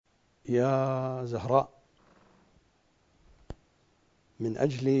يا زهراء، من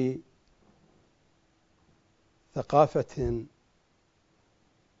أجل ثقافة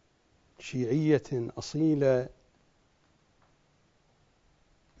شيعية أصيلة،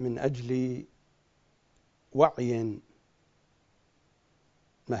 من أجل وعي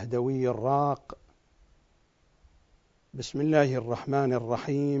مهدوي راق، بسم الله الرحمن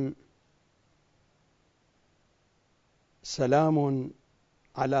الرحيم. سلام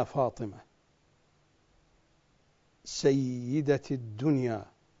على فاطمة سيدة الدنيا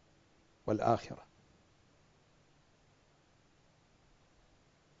والآخرة.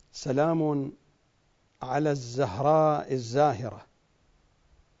 سلام على الزهراء الزاهرة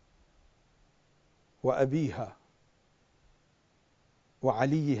وأبيها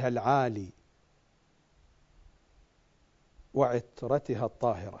وعليها العالي وعترتها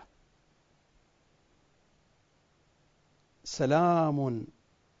الطاهرة. سلام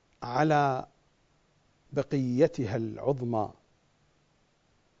على بقيتها العظمى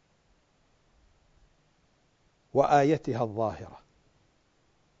وآيتها الظاهرة.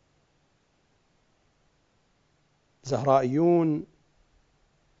 زهرائيون،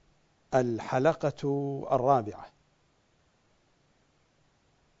 الحلقة الرابعة.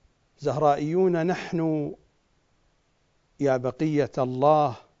 زهرائيون نحن يا بقية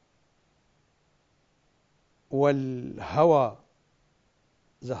الله والهوى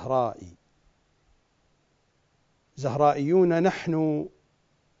زهرائي. زهرائيون نحن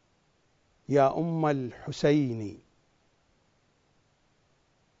يا أم الحسين،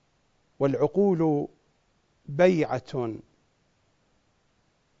 والعقول بيعة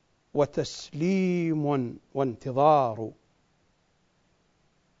وتسليم وانتظار.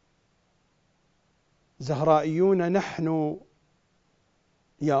 زهرائيون نحن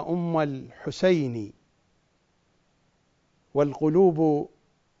يا أم الحسين، والقلوب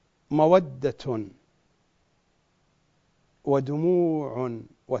مودة ودموع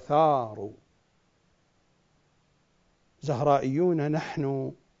وثار. زهرائيون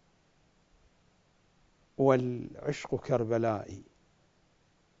نحن والعشق كربلائي.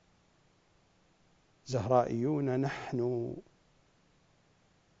 زهرائيون نحن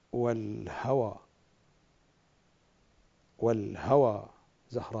والهوى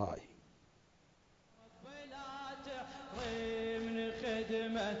زهرائي. رب لا تحرمني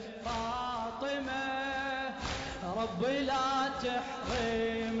خدمة فاطمة، رب لا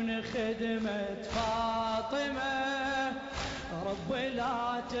تحرمني خدمة فاطمة، رب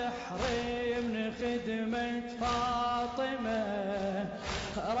لا تحرمني خدمة فاطمة،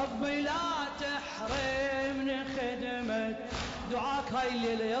 رب لا تحرمني خدمة دعاك هاي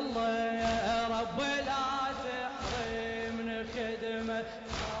الليلة يلا يا رب لا تحرمني خدمة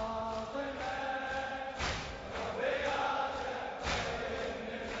فاطمة، رب لا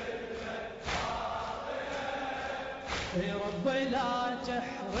تحرمني خدمة فاطمة، يا رب لا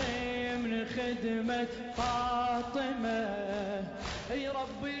تحرمني خدمة فاطمة، يا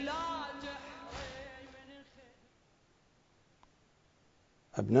رب لا تحرمني خدمة.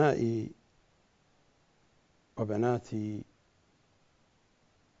 أبنائي وبناتي،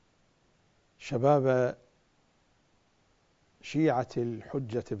 شباب شيعة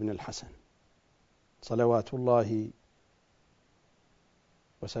الحجة بن الحسن صلوات الله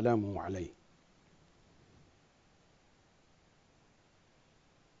وسلامه عليه،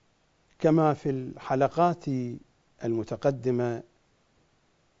 كما في الحلقات المتقدمة،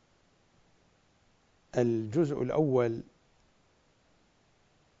 الجزء الأول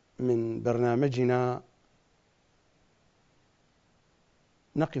من برنامجنا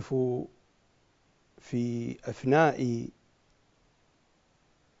نقف في أثناء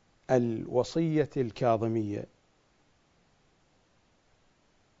الوصية الكاظمية،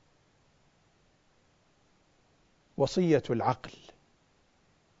 وصية العقل،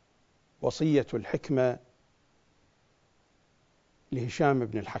 وصية الحكمة لهشام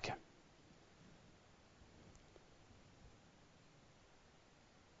بن الحكم.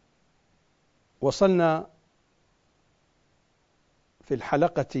 وصلنا في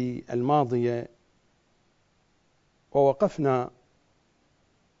الحلقة الماضية ووقفنا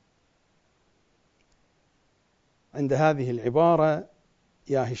عند هذه العبارة: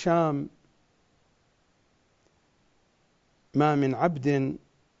 يا هشام، ما من عبد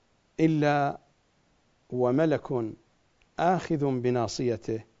إلا وملك آخذ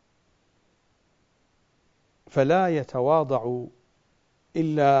بناصيته، فلا يتواضع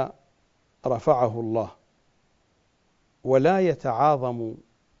إلا رفعه الله، ولا يتعاظم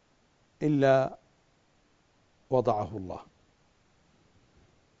إلا وضعه الله.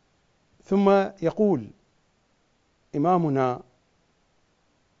 ثم يقول إمامنا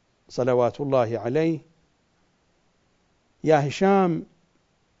صلوات الله عليه: يا هشام،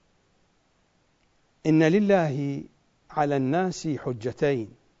 إن لله على الناس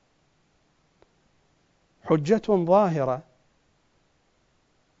حجتين: حجة ظاهرة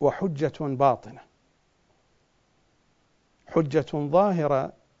وحجة باطنة. حجة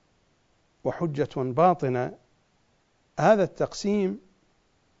ظاهرة وحجة باطنة، هذا التقسيم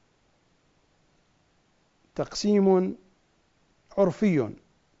تقسيم عرفي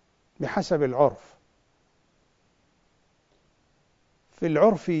بحسب العرف. في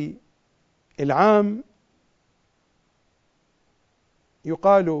العرف العام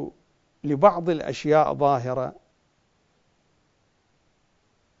يقال لبعض الأشياء ظاهرة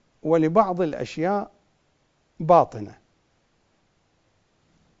ولبعض الأشياء باطنة.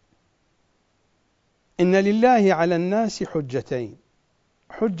 إن لله على الناس حجتين: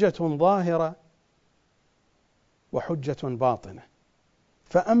 حجة ظاهرة وحجة باطنة.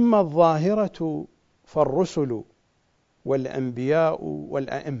 فأما الظاهرة فالرسل والأنبياء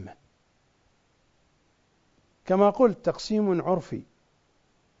والأئمة، كما قلت تقسيم عرفي،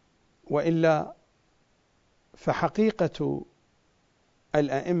 وإلا فحقيقة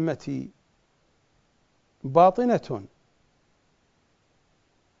الأئمة باطنة،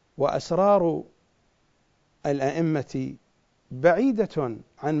 وأسرار الأئمة بعيدة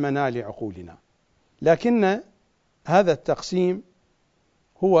عن منال عقولنا، لكن هذا التقسيم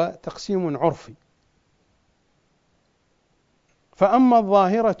هو تقسيم عرفي. فأما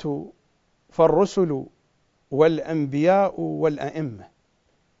الظاهرة فالرسل والأنبياء والأئمة،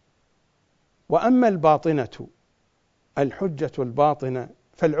 وأما الباطنة الحجة الباطنة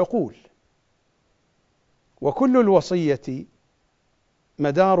فالعقول. وكل الوصية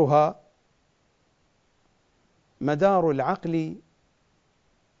مدارها مدار العقل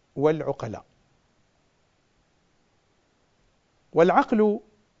والعقلاء. والعقل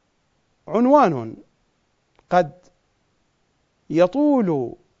عنوان قد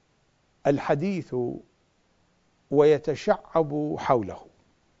يطول الحديث ويتشعب حوله،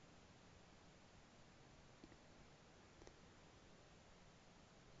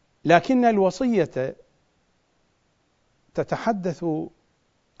 لكن الوصية تتحدث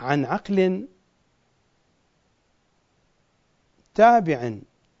عن عقل تابع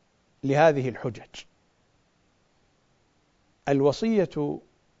لهذه الحجج. الوصية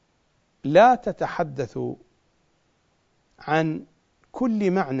لا تتحدث عن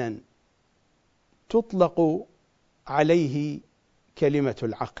كل معنى تطلق عليه كلمة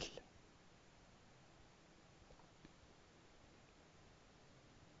العقل،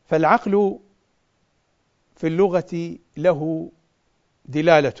 فالعقل في اللغة له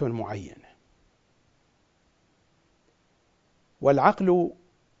دلالة معينة، والعقل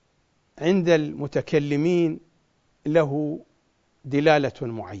عند المتكلمين له دلالة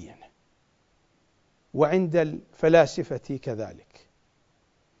معينة، وعند الفلاسفة كذلك،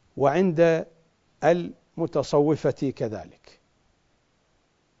 وعند المتصوفة كذلك،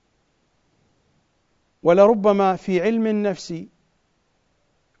 ولربما في علم النفس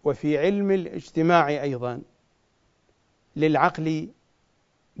وفي علم الاجتماع أيضا للعقل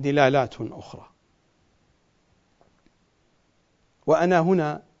دلالات أخرى. وأنا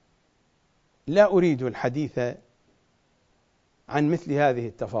هنا لا أريد الحديث عن مثل هذه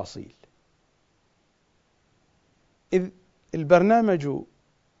التفاصيل، إذ البرنامج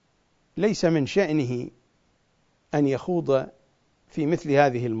ليس من شأنه أن يخوض في مثل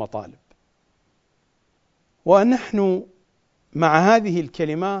هذه المطالب، ونحن مع هذه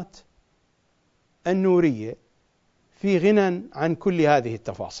الكلمات النورية في غنى عن كل هذه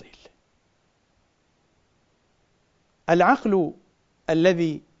التفاصيل. العقل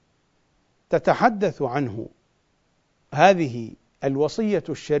الذي تتحدث عنه هذه الوصية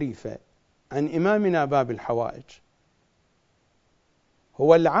الشريفة عن إمامنا باب الحوائج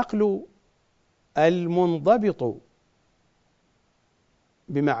هو العقل المنضبط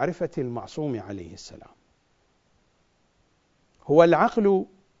بمعرفة المعصوم عليه السلام، هو العقل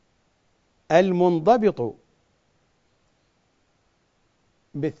المنضبط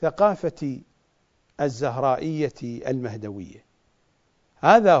بالثقافة الزهرائية المهدوية.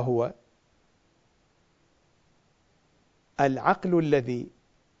 هذا هو العقل الذي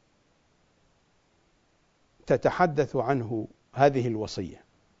تتحدث عنه هذه الوصية.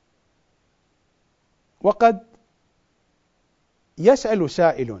 وقد يسأل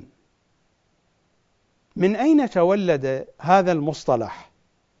سائل: من أين تولد هذا المصطلح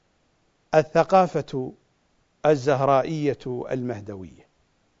الثقافة الزهرائية المهدوية؟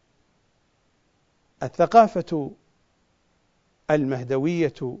 الثقافة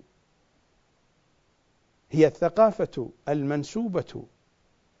المهدوية هي الثقافة المنسوبة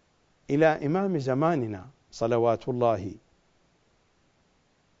إلى إمام زماننا صلوات الله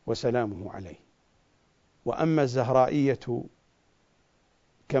وسلامه عليه. وأما الزهرائية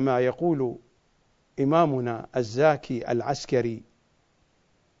كما يقول إمامنا الزاكي العسكري: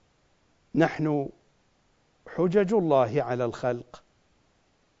 نحن حجج الله على الخلق،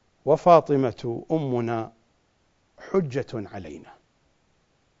 وفاطمة أمنا حجة علينا.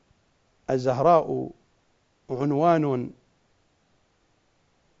 الزهراء عنوان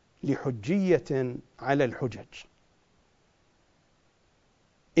لحجية على الحجج.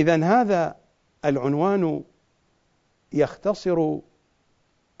 إذن هذا العنوان يختصر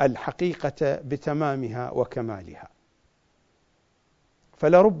الحقيقة بتمامها وكمالها.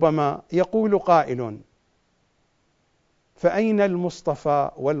 فلربما يقول قائل: فأين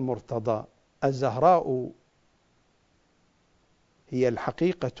المصطفى والمرتضى؟ الزهراء هي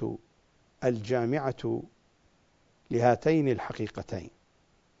الحقيقة الجامعة لهاتين الحقيقتين.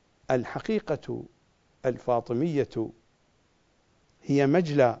 الحقيقة الفاطمية هي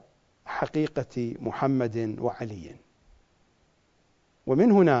مجلى حقيقة محمد وعلي،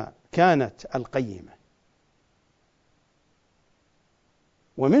 ومن هنا كانت القيمة،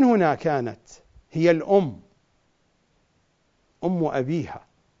 ومن هنا كانت هي الأم، أم أبيها،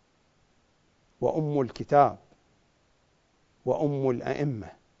 وأم الكتاب، وأم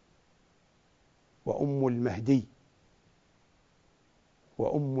الأئمة، وأم المهدي،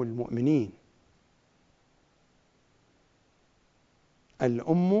 وأم المؤمنين.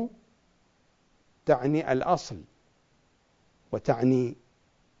 الأم تعني الأصل، وتعني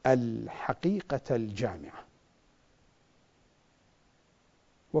الحقيقة الجامعة،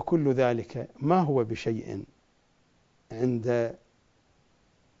 وكل ذلك ما هو بشيء عند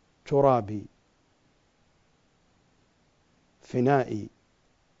تراب فناء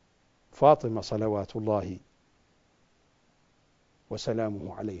فاطمة صلوات الله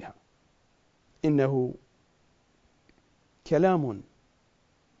وسلامه عليها. إنه كلام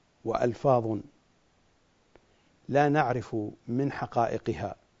وألفاظ لا نعرف من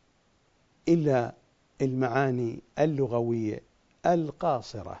حقائقها إلا المعاني اللغوية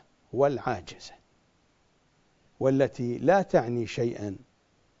القاصرة والعاجزة، والتي لا تعني شيئا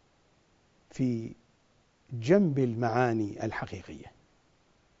في جنب المعاني الحقيقية.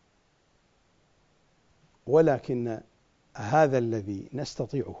 ولكن هذا الذي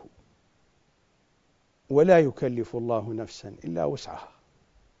نستطيعه، ولا يكلف الله نفسا إلا وسعها،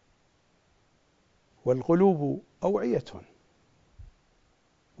 والقلوب أوعية،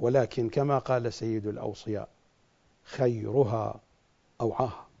 ولكن كما قال سيد الأوصياء: خيرها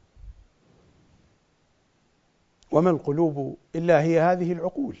أوعاها. وما القلوب إلا هي هذه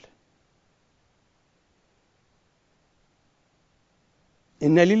العقول.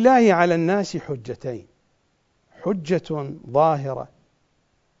 إن لله على الناس حجتين: حجة ظاهرة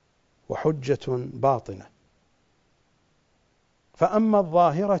وحجة باطنة. فأما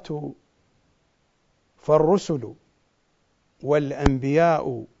الظاهرة فالرسل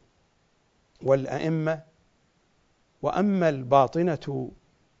والأنبياء والأئمة، وأما الباطنة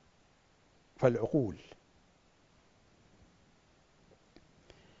فالعقول.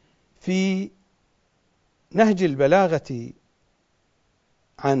 في نهج البلاغة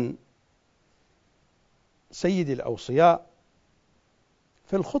عن سيد الأوصياء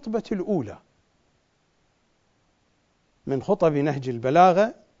في الخطبة الأولى من خطب نهج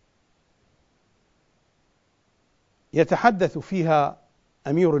البلاغة، يتحدث فيها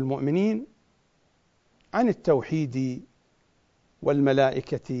أمير المؤمنين عن التوحيد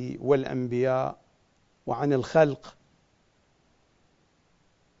والملائكة والأنبياء وعن الخلق،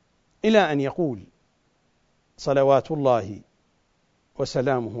 إلى أن يقول صلوات الله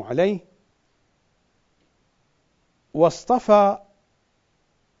وسلامه عليه: واصطفى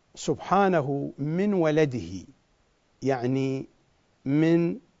سبحانه من ولده، يعني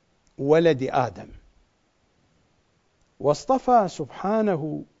من ولد آدم. واصطفى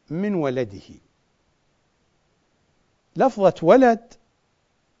سبحانه من ولده. لفظة ولد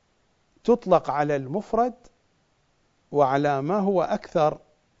تطلق على المفرد وعلى ما هو أكثر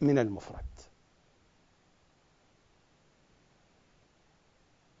من المفرد.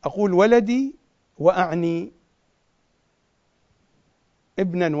 أقول ولدي وأعني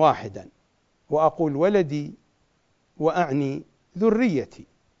ابنا واحدا، وأقول ولدي وأعني ذريتي،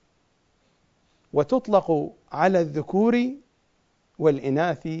 وتطلق على الذكور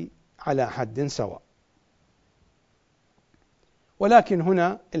والإناث على حد سواء. ولكن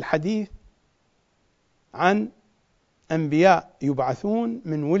هنا الحديث عن أنبياء يبعثون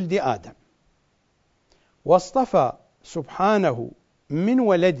من ولد آدم. واصطفى سبحانه من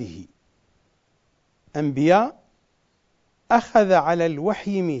ولده أنبياء، أخذ على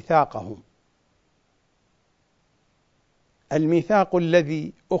الوحي ميثاقهم. الميثاق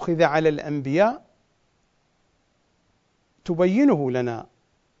الذي أخذ على الأنبياء تبينه لنا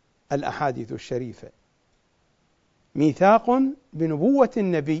الأحاديث الشريفة، ميثاق بنبوة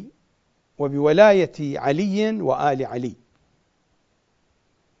النبي وبولاية علي وآل علي.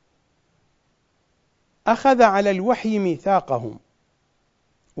 أخذ على الوحي ميثاقهم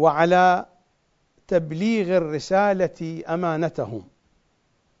وعلى تبليغ الرسالة أمانتهم.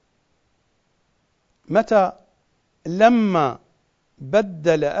 متى؟ لما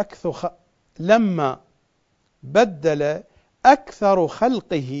بدل أكثر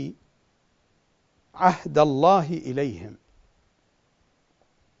خلقه عهد الله إليهم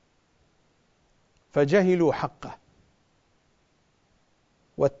فجهلوا حقه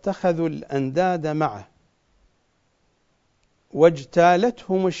واتخذوا الأنداد معه،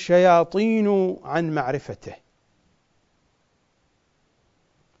 واجتالتهم الشياطين عن معرفته،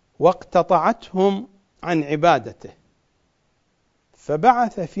 واقتطعتهم عن عبادته،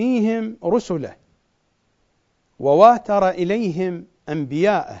 فبعث فيهم رسله وواتر إليهم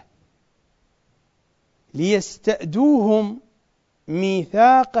أنبياءه ليستأدوهم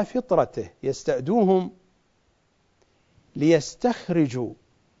ميثاق فطرته، يستأدوهم ليستخرجوا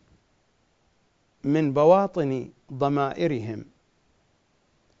من بواطن ضمائرهم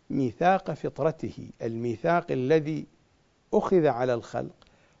ميثاق فطرته، الميثاق الذي أخذ على الخلق.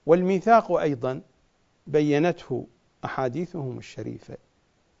 والميثاق أيضا بينته أحاديثهم الشريفة،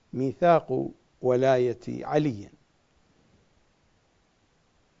 ميثاق ولاية علي.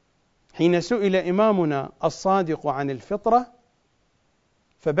 حين سئل إمامنا الصادق عن الفطرة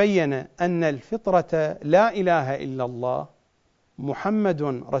فبين أن الفطرة لا إله إلا الله، محمد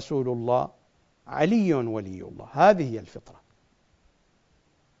رسول الله، علي ولي الله، هذه هي الفطرة.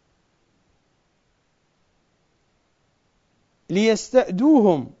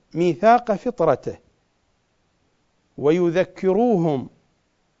 ليستأدوهم ميثاق فطرته ويذكروهم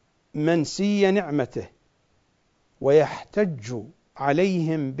منسي نعمته ويحتج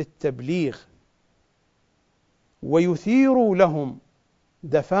عليهم بالتبليغ ويثير لهم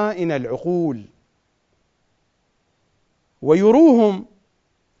دفائن العقول ويروهم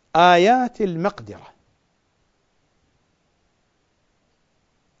آيات المقدرة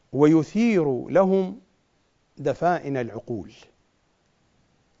ويثير لهم دفائن العقول.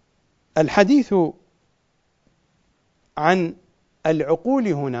 الحديث عن العقول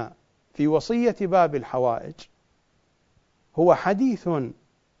هنا في وصية باب الحوائج هو حديث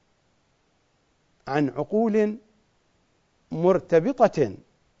عن عقول مرتبطة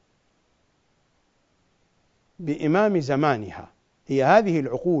بإمام زمانها، هي هذه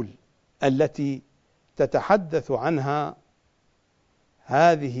العقول التي تتحدث عنها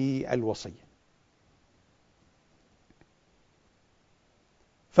هذه الوصية.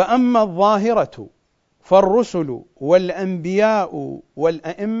 فأما الظاهرة فالرسل والأنبياء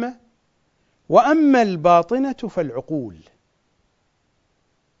والأئمة، وأما الباطنة فالعقول.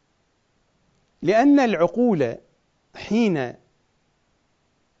 لأن العقول حين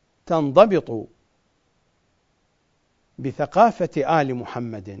تنضبط بثقافة آل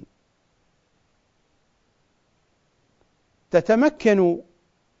محمد تتمكن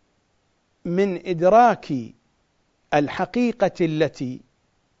من إدراك الحقيقة التي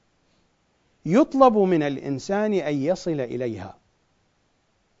يطلب من الإنسان أن يصل إليها،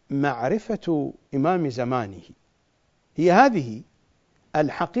 معرفة إمام زمانه. هي هذه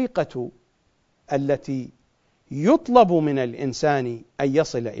الحقيقة التي يطلب من الإنسان أن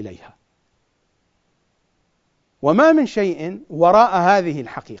يصل إليها، وما من شيء وراء هذه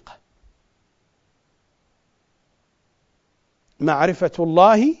الحقيقة. معرفة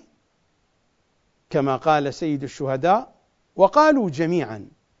الله كما قال سيد الشهداء وقالوا جميعا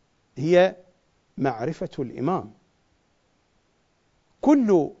هي معرفة الإمام.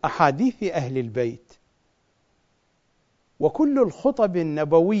 كل أحاديث أهل البيت وكل الخطب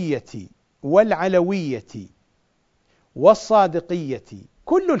النبوية والعلوية والصادقية،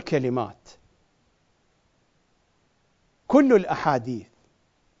 كل الكلمات، كل الأحاديث،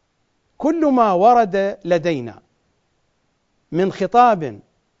 كل ما ورد لدينا من خطاب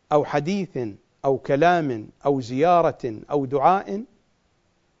أو حديث أو كلام أو زيارة أو دعاء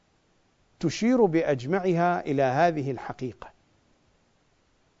تشير بأجمعها إلى هذه الحقيقة،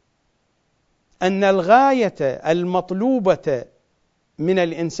 أن الغاية المطلوبة من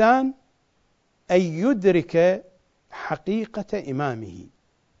الإنسان أن يدرك حقيقة إمامه،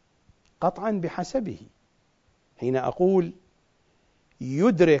 قطعا بحسبه. حين أقول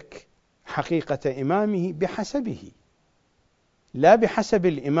يدرك حقيقة إمامه بحسبه، لا بحسب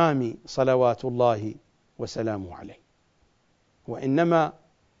الإمام صلوات الله وسلامه عليه. وإنما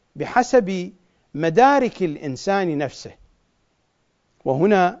بحسب مدارك الإنسان نفسه.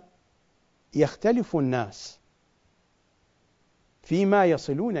 وهنا يختلف الناس فيما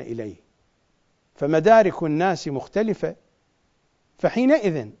يصلون إليه، فمدارك الناس مختلفة،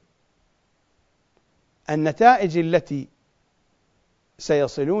 فحينئذ النتائج التي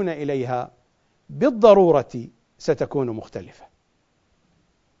سيصلون إليها بالضرورة ستكون مختلفة.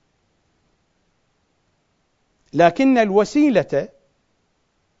 لكن الوسيلة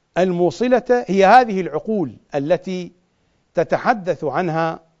الموصلة هي هذه العقول التي تتحدث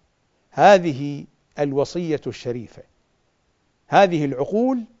عنها هذه الوصية الشريفة، هذه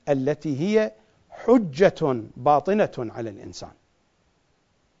العقول التي هي حجة باطنة على الإنسان.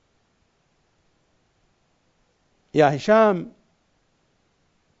 يا هشام،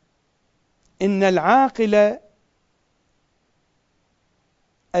 إن العاقل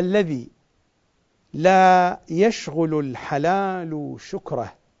الذي لا يشغل الحلال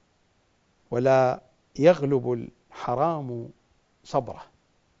شكره ولا يغلب الحرام صبره.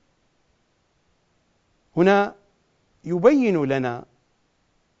 هنا يبين لنا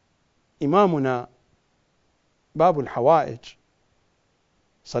إمامنا باب الحوائج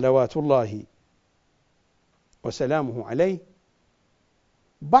صلوات الله وسلامه عليه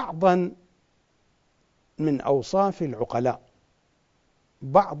بعضا من أوصاف العقلاء،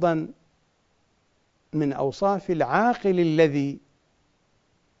 بعضا من أوصاف العاقل الذي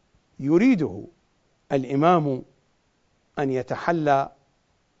يريده الإمام أن يتحلى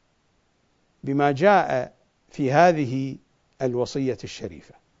بما جاء في هذه الوصية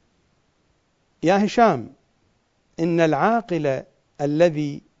الشريفة. يا هشام، إن العاقل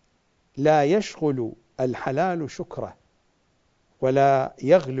الذي لا يشغل الحلال شكره ولا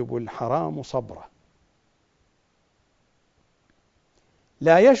يغلب الحرام صبره.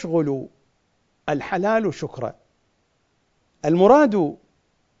 لا يشغل الحلال شكره، المراد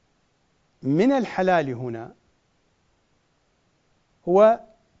من الحلال هنا هو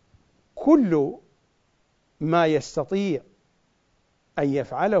كل ما يستطيع أن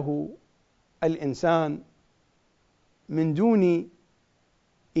يفعله الإنسان من دون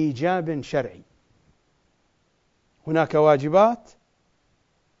إيجاب شرعي. هناك واجبات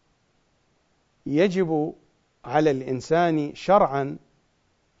يجب على الإنسان شرعا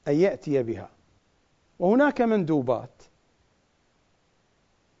أن يأتي بها، وهناك مندوبات.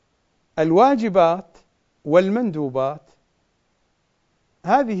 الواجبات والمندوبات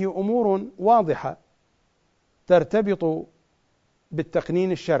هذه أمور واضحة ترتبط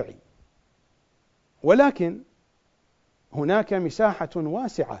بالتقنين الشرعي، ولكن هناك مساحة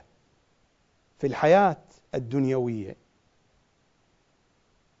واسعة في الحياة الدنيوية،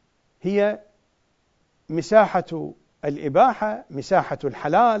 هي مساحة الإباحة، مساحة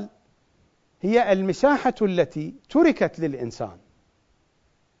الحلال، هي المساحة التي تركت للإنسان،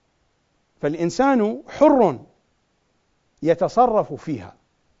 فالإنسان حر يتصرف فيها.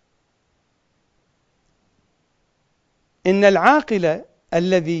 إن العاقل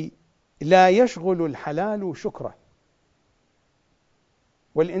الذي لا يشغل الحلال شكره،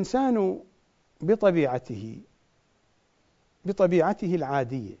 والإنسان بطبيعته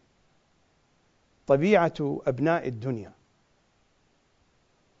العادية، طبيعة أبناء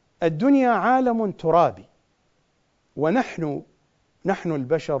الدنيا عالم ترابي، ونحن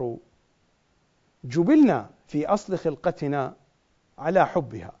البشر جبلنا في أصل خلقتنا على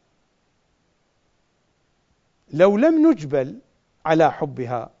حبها. لو لم نجبل على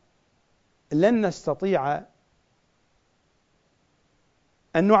حبها لن نستطيع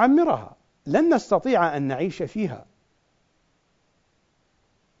أن نعمرها، لن نستطيع أن نعيش فيها.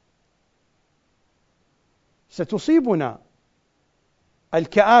 ستصيبنا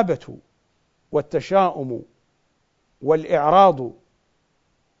الكآبة والتشاؤم والإعراض.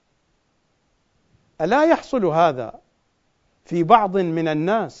 ألا يحصل هذا في بعض من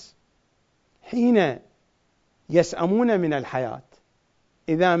الناس حين يسأمون من الحياة؟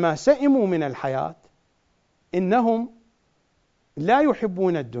 إذا ما سئموا من الحياة إنهم لا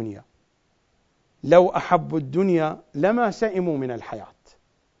يحبون الدنيا، لو أحبوا الدنيا لما سئموا من الحياة.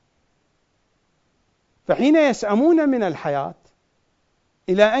 فحين يسأمون من الحياة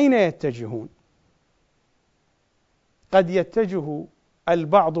إلى أين يتجهون؟ قد يتجه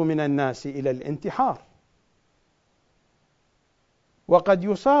البعض من الناس إلى الانتحار، وقد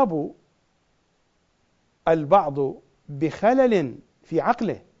يصاب البعض بخلل في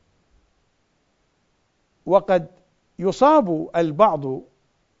عقله، وقد يصاب البعض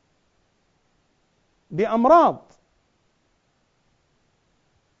بأمراض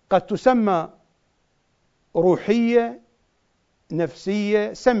قد تسمى روحية،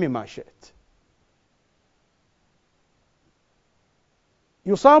 نفسية، سم ما شئت.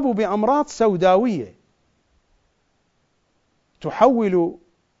 يصاب بأمراض سوداوية تحول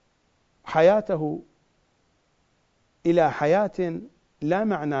حياته إلى حياة لا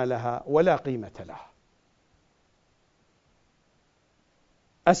معنى لها ولا قيمة لها.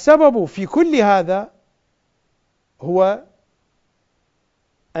 السبب في كل هذا هو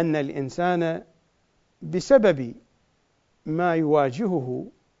أن الإنسان بسبب ما يواجهه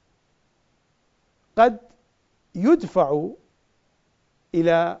قد يدفع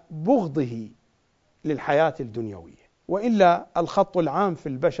إلى بغضه للحياة الدنيوية، وإلا الخط العام في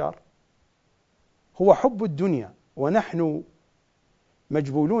البشر هو حب الدنيا، ونحن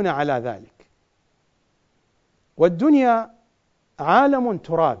مجبولون على ذلك. والدنيا عالم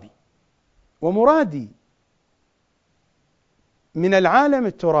ترابي، ومرادي من العالم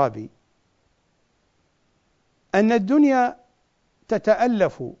الترابي أن الدنيا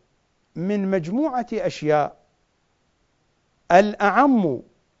تتألف من مجموعة أشياء، الأعم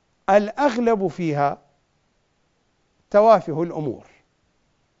الأغلب فيها توافه الأمور،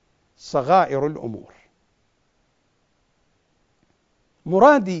 صغائر الأمور.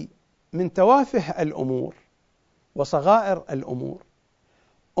 مرادي من توافه الأمور وصغائر الأمور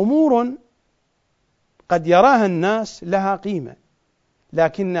أمور قد يراها الناس لها قيمة،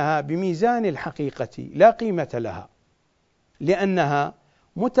 لكنها بميزان الحقيقة لا قيمة لها، لأنها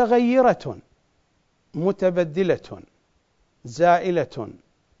متغيرة متبدلة زائلة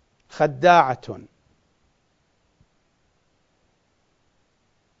خداعة.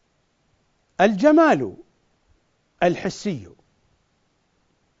 الجمال الحسي،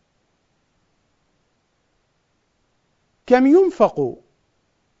 كم ينفق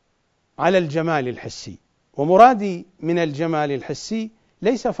على الجمال الحسي؟ ومرادي من الجمال الحسي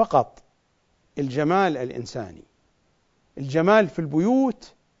ليس فقط الجمال الإنساني، الجمال في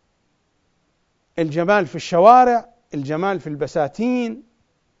البيوت، الجمال في الشوارع، الجمال في البساتين،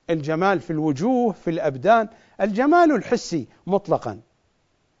 الجمال في الوجوه، في الأبدان، الجمال الحسي مطلقا.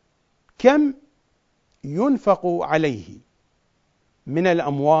 كم ينفق عليه من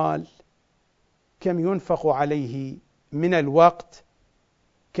الأموال، كم ينفق عليه من الوقت،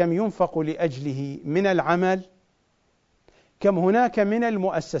 كم ينفق لأجله من العمل، كم هناك من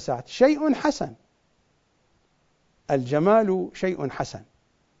المؤسسات. شيء حسن، الجمال شيء حسن،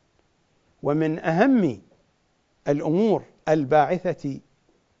 ومن أهم الأمور الباعثة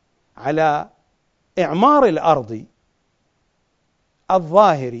على إعمار الأرض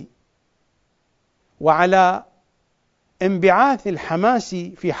الظاهر وعلى انبعاث الحماس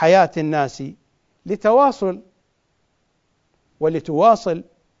في حياة الناس لتواصل ولتواصل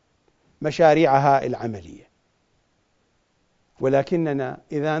مشاريعها العملية. ولكننا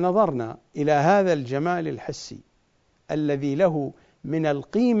إذا نظرنا إلى هذا الجمال الحسي الذي له من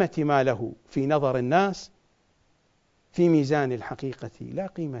القيمة ما له في نظر الناس، في ميزان الحقيقة لا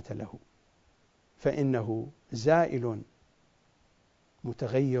قيمة له، فإنه زائل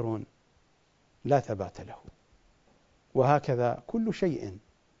متغير لا ثبات له. وهكذا كل شيء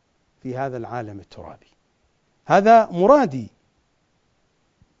في هذا العالم الترابي. هذا مرادي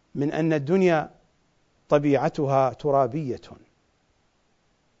من أن الدنيا طبيعتها ترابية،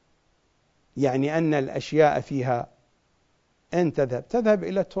 يعني أن الأشياء فيها إن تذهب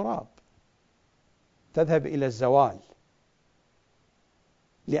إلى التراب، تذهب إلى الزوال،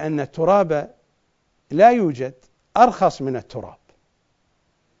 لأن التراب لا يوجد أرخص من التراب.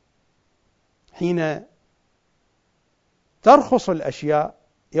 حين ترخص الأشياء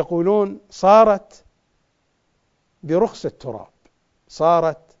يقولون صارت برخص التراب،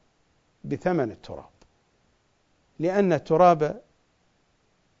 صارت بثمن التراب، لأن التراب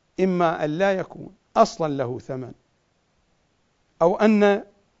إما أن لا يكون أصلا له ثمن، أو أن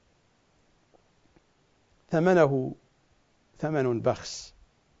ثمنه ثمن بخس.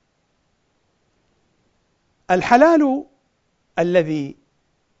 الحلال الذي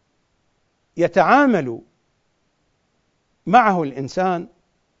يتعامل معه الإنسان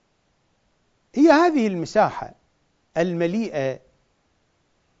هي هذه المساحة المليئة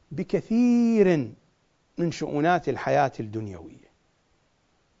بكثير من شؤونات الحياة الدنيوية.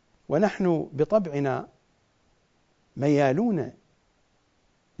 ونحن بطبعنا ميالون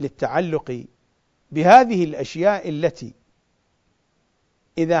للتعلق بهذه الأشياء التي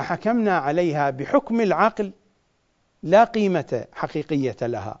إذا حكمنا عليها بحكم العقل لا قيمة حقيقية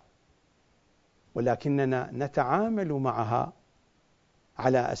لها، ولكننا نتعامل معها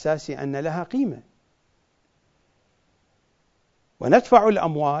على أساس أن لها قيمة، وندفع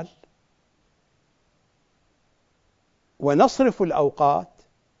الأموال ونصرف الأوقات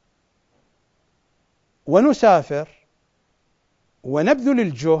ونسافر ونبذل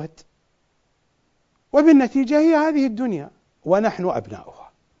الجهد، وبالنتيجة هي هذه الدنيا ونحن أبناؤها.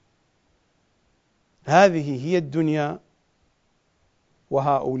 هذه هي الدنيا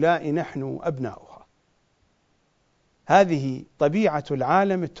وهؤلاء نحن أبناؤها. هذه طبيعة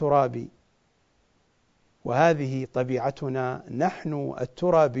العالم الترابي، وهذه طبيعتنا نحن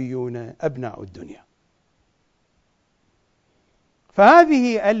الترابيون أبناء الدنيا.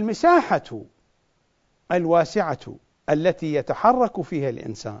 فهذه المساحة الواسعة التي يتحرك فيها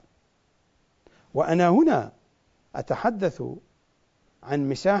الإنسان، وأنا هنا أتحدث عن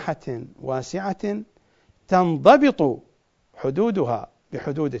مساحة واسعة تنضبط حدودها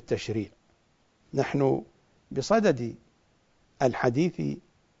بحدود التشريع. نحن بصدد الحديث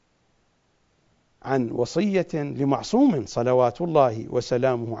عن وصية لمعصوم صلوات الله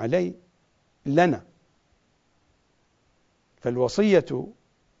وسلامه عليه لنا، فالوصية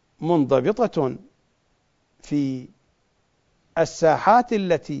منضبطة في الساحات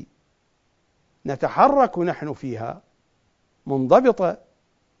التي نتحرك نحن فيها، منضبطة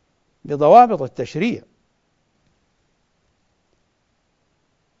بضوابط التشريع.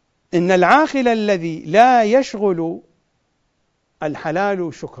 إن العاقل الذي لا يشغل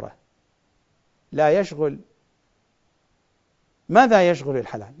الحلال شكره، لا يشغل، ماذا يشغل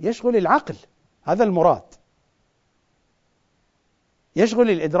الحلال؟ يشغل العقل، هذا المراد، يشغل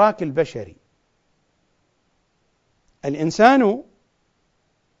الإدراك البشري. الإنسان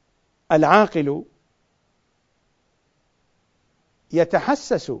العاقل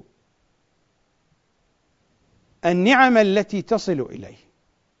يتحسس النعم التي تصل إليه،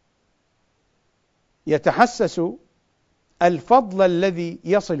 يتحسس الفضل الذي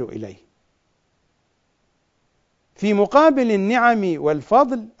يصل إليه. في مقابل النعم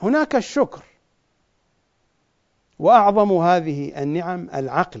والفضل هناك الشكر، وأعظم هذه النعم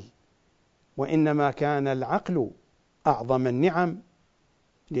العقل، وإنما كان العقل أعظم النعم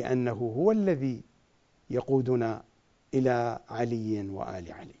لأنه هو الذي يقودنا إلى علي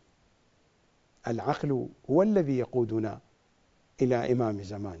وآل علي. العقل هو الذي يقودنا إلى إمام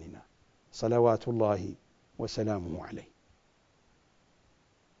زماننا صلوات الله وسلامه عليه.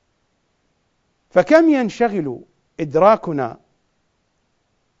 فكم ينشغل إدراكنا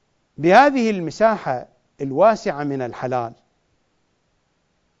بهذه المساحة الواسعة من الحلال،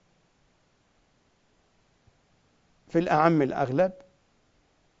 في الأعم الأغلب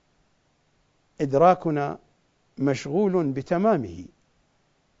إدراكنا مشغول بتمامه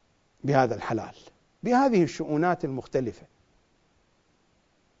بهذا الحلال، بهذه الشؤونات المختلفة.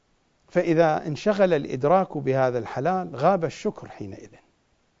 فإذا انشغل الإدراك بهذا الحلال غاب الشكر حينئذ.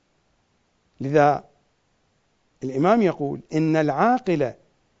 لذا الإمام يقول إن العاقل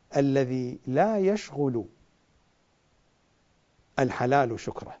الذي لا يشغل الحلال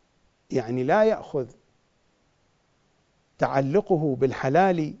شكره، يعني لا يأخذ تعلقه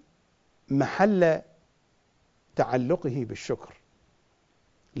بالحلال محل تعلقه بالشكر،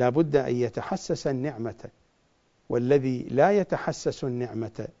 لا بد أن يتحسس النعمة، والذي لا يتحسس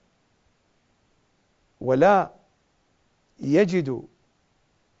النعمة ولا يجد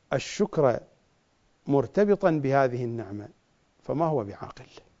الشكر مرتبطا بهذه النعمة فما هو بعاقل.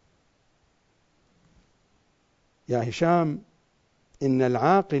 يا هشام، إن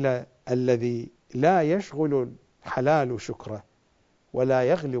العاقل الذي لا يشغل الحلال شكره ولا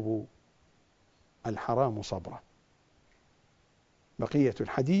يغلب الحرام صبره. بقية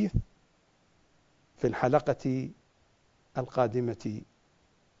الحديث في الحلقة القادمة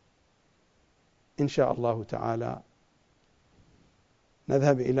إن شاء الله تعالى.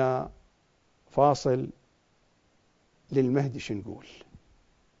 نذهب إلى فاصل للمهدي شنقول.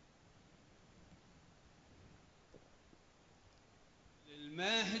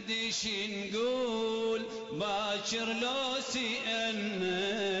 للمهدي شنقول باكر لو سئلنا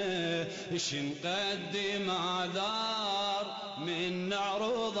شنقدم اعذار من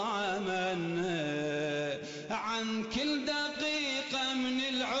نعرض عملنا، عن كل دقيقة من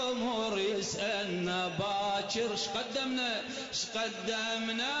العمر يسألنا باكر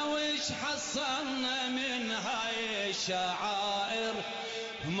شقدمنا وش حصلنا من هاي الشعائر،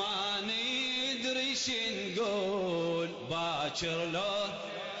 ما ندري شنقول باكر لو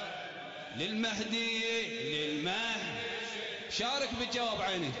للمهدي شارك بالجواب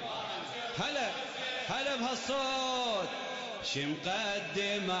عيني. هلا بهالصوت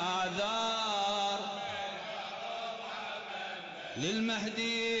شمقدم اعذار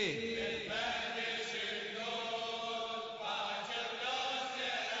للمهدي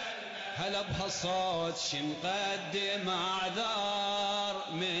هلا بهالصوت شمقدم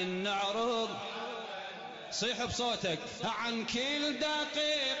اعذار من نعرض. صيح بصوتك. عن كل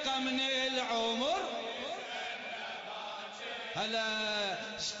دقيقة من العمر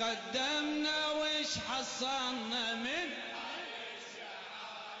هلا شقدمنا وش حصلنا من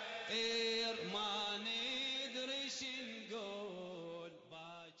ما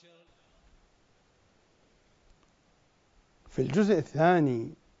في الجزء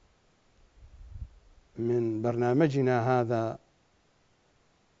الثاني من برنامجنا هذا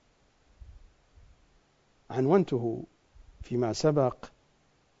عنونته فيما سبق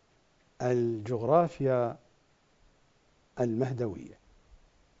الجغرافيا المهدوية.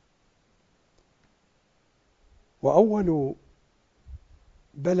 وأول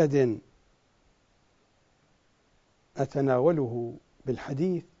بلد أتناوله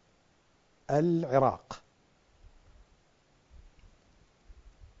بالحديث العراق.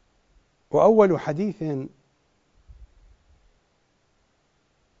 وأول حديث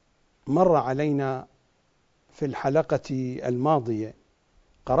مر علينا في الحلقة الماضية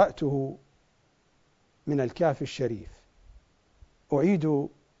قرأته من الكافي الشريف، أعيد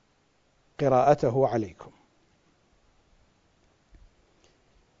قراءته عليكم.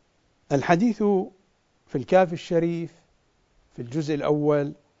 الحديث في الكافي الشريف في الجزء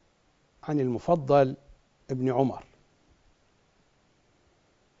الأول عن المفضل ابن عمر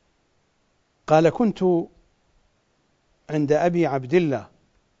قال: كنت عند أبي عبد الله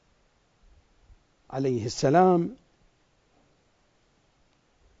عليه السلام،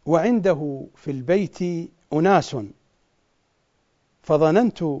 وعنده في البيت أناس،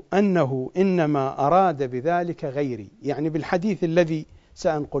 فظننت أنه إنما أراد بذلك غيري، يعني بالحديث الذي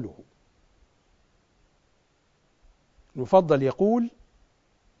سأنقله. المفضل يقول: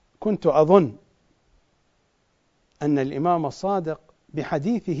 كنت أظن أن الإمام الصادق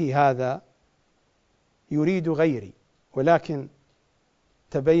بحديثه هذا يريد غيري، ولكن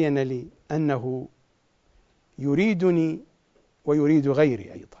تبين لي أنه يريدني ويريد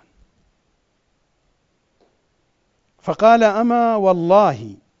غيري أيضا. فقال: أما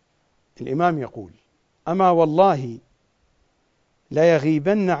والله، الإمام يقول: أما والله لا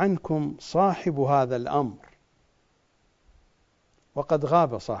يغيبن عنكم صاحب هذا الأمر. وقد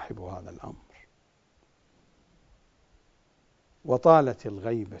غاب صاحب هذا الأمر وطالت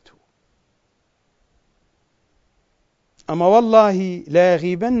الغيبة. أما والله لا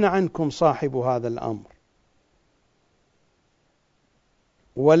يغيبن عنكم صاحب هذا الأمر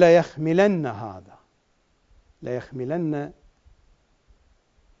ولا يخملن هذا، لا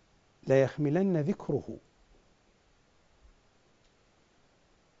يخملن ذكره.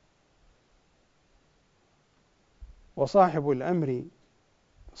 وصاحب الأمر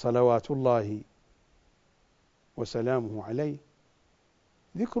صلوات الله وسلامه عليه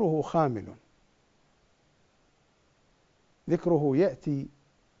ذكره خامل، ذكره يأتي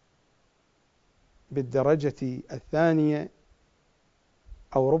بالدرجة الثانية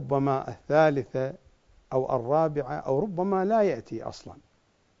أو ربما الثالثة أو الرابعة، أو ربما لا يأتي أصلا.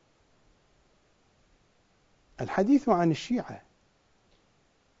 الحديث عن الشيعة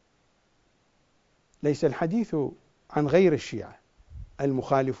ليس الحديث عن غير الشيعة.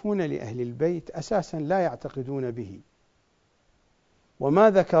 المخالفون لأهل البيت أساسا لا يعتقدون به، وما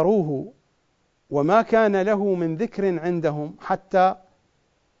ذكروه وما كان له من ذكر عندهم حتى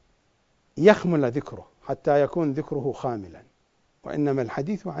يخمل ذكره، حتى يكون ذكره خاملا. وإنما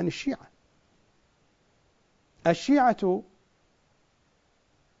الحديث عن الشيعة. الشيعة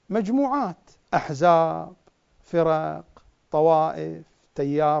مجموعات، أحزاب، فرق، طوائف،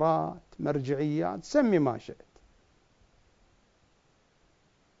 تيارات، مرجعيات، سمي ما شئت.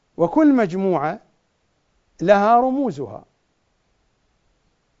 وكل مجموعة لها رموزها.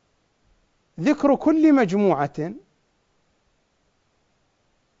 ذكر كل مجموعة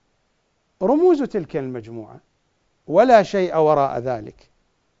رموز تلك المجموعة ولا شيء وراء ذلك.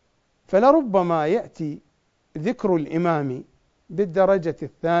 فلربما يأتي ذكر الإمام بالدرجة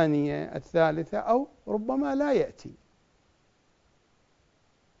الثانية الثالثة، أو ربما لا يأتي.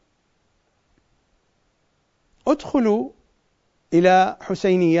 ادخلوا إلى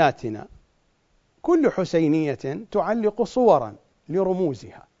حسينياتنا، كل حسينية تعلق صورا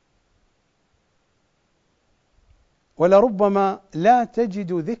لرموزها، ولربما لا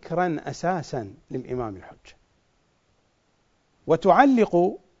تجد ذكرا أساسا للإمام الحجة،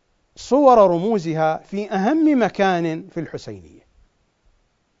 وتعلق صور رموزها في أهم مكان في الحسينية.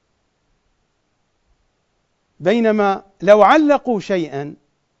 بينما لو علقوا شيئا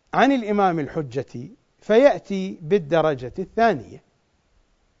عن الإمام الحجة فيأتي بالدرجة الثانية.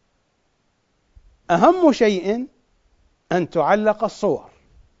 أهم شيء أن تعلق الصور،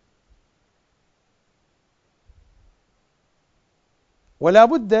 ولا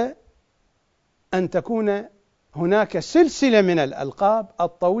بد أن تكون هناك سلسلة من الألقاب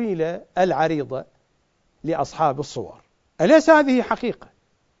الطويلة العريضة لأصحاب الصور. أليس هذه حقيقة؟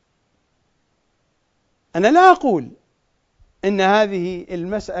 أنا لا أقول إن هذه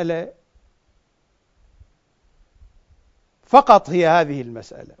المسألة فقط هي هذه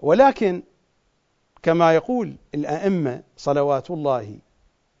المسألة، ولكن كما يقول الأئمة صلوات الله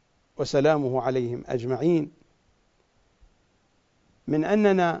وسلامه عليهم أجمعين، من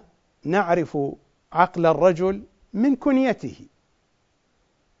أننا نعرف عقل الرجل من كنيته،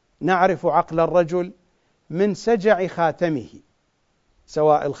 نعرف عقل الرجل من سجع خاتمه،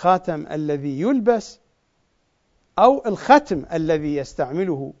 سواء الخاتم الذي يلبس أو الختم الذي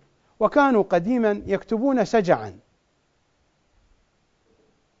يستعمله، وكانوا قديما يكتبون سجعا،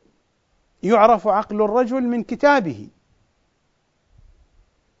 يعرف عقل الرجل من كتابه.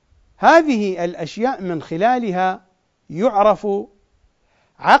 هذه الأشياء من خلالها يعرف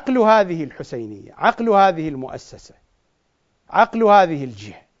عقل هذه الحسينية، عقل هذه المؤسسة، عقل هذه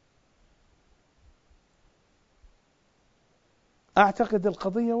الجهة. أعتقد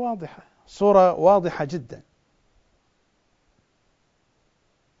القضية واضحة، صورة واضحة جدا.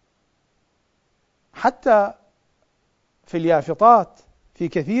 حتى في اليافطات في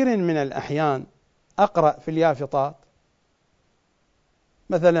كثير من الأحيان أقرأ في اليافطات،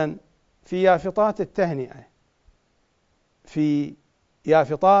 مثلا في يافطات التهنئة، في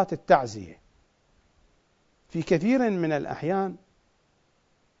يافطات التعزية، في كثير من الأحيان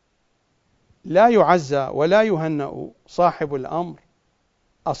لا يعزى ولا يهنأ صاحب الأمر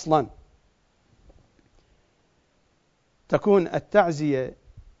أصلا. تكون التعزية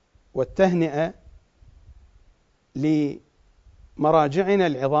والتهنئة لمراجعنا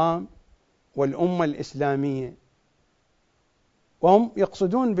العظام والأمة الإسلامية، وهم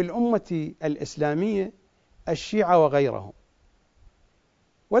يقصدون بالأمة الإسلامية الشيعة وغيرهم.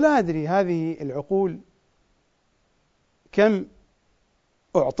 ولا أدري هذه العقول كم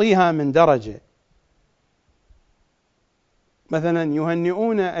أعطيها من درجة. مثلا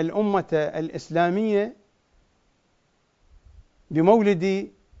يهنئون الأمة الإسلامية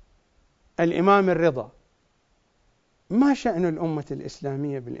بمولد الإمام الرضا. ما شأن الأمة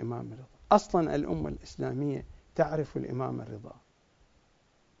الإسلامية بالإمام الرضا؟ أصلا الأمة الإسلامية تعرف الإمام الرضا.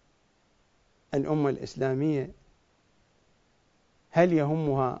 الأمة الإسلامية هل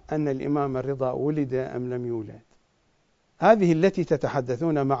يهمها أن الإمام الرضا ولد أم لم يولد؟ هذه التي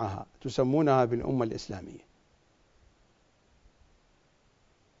تتحدثون معها تسمونها بالأمة الإسلامية.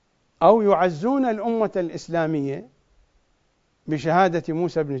 أو يعزون الأمة الإسلامية بشهادة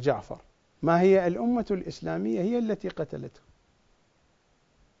موسى بن جعفر. ما هي الأمة الإسلامية؟ هي التي قتلته.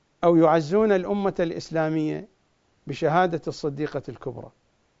 أو يعزون الأمة الإسلامية بشهادة الصديقة الكبرى.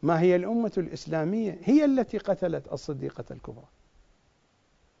 ما هي الأمة الإسلامية؟ هي التي قتلت الصديقة الكبرى.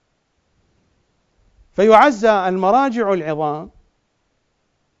 فيعزى المراجع العظام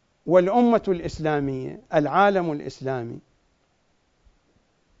والأمة الإسلامية، العالم الإسلامي،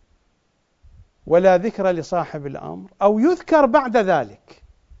 ولا ذكر لصاحب الأمر، أو يذكر بعد ذلك.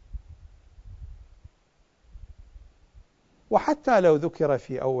 وحتى لو ذكر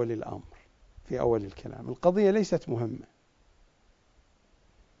في أول الأمر، في أول الكلام، القضية ليست مهمة.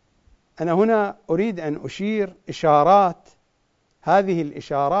 أنا هنا أريد أن أشير إشارات، هذه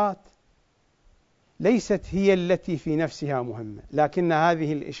الإشارات ليست هي التي في نفسها مهمة، لكن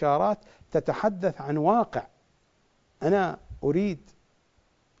هذه الإشارات تتحدث عن واقع. أنا أريد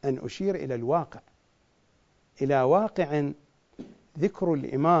أن أشير إلى الواقع، إلى واقع ذكر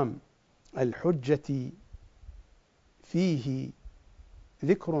الإمام الحجة فيه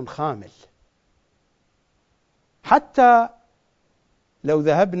ذكر خامل. حتى لو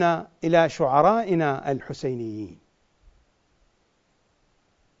ذهبنا إلى شعرائنا الحسينيين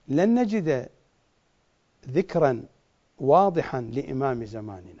لن نجد ذكرا واضحا لإمام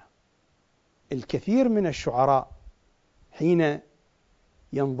زماننا. الكثير من الشعراء حين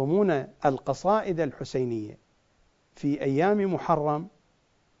ينظمون القصائد الحسينية في أيام محرم،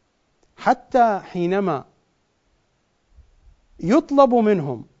 حتى حينما يطلب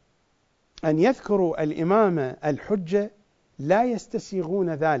منهم أن يذكروا الإمام الحجة لا يستسيغون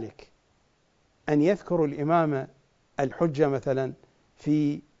ذلك، أن يذكروا الإمام الحجة مثلا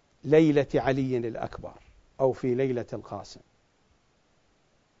في ليلة علي الأكبر أو في ليلة القاسم.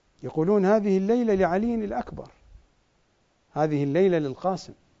 يقولون هذه الليلة لعلي الأكبر، هذه الليلة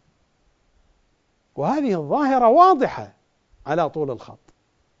للقاسم. وهذه الظاهرة واضحة على طول الخط.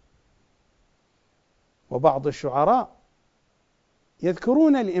 وبعض الشعراء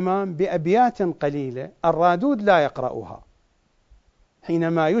يذكرون الإمام بأبيات قليلة الرادود لا يقرأها،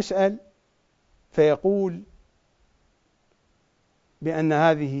 حينما يسأل فيقول بأن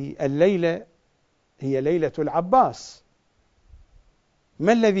هذه الليلة هي ليلة العباس.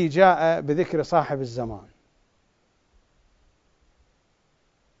 ما الذي جاء بذكر صاحب الزمان؟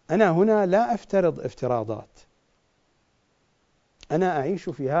 أنا هنا لا أفترض افتراضات، أنا أعيش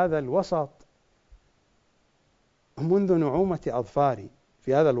في هذا الوسط منذ نعومة أظفاري،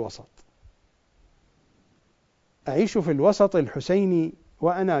 في هذا الوسط. أعيش في الوسط الحسيني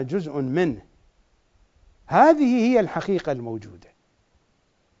وأنا جزء منه. هذه هي الحقيقة الموجودة.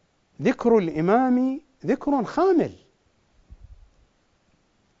 ذكر الإمام ذكر خامل.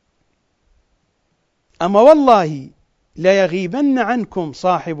 أما والله ليغيبن عنكم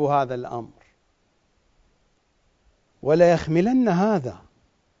صاحب هذا الأمر ولا يخملن هذا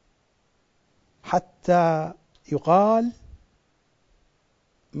حتى يقال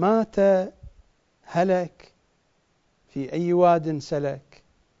مات هلك في أي واد سلك.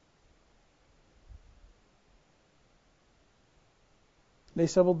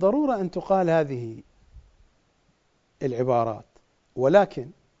 ليس بالضرورة أن تقال هذه العبارات،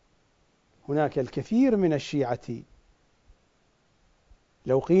 ولكن هناك الكثير من الشيعة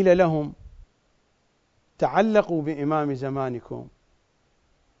لو قيل لهم تعلقوا بإمام زمانكم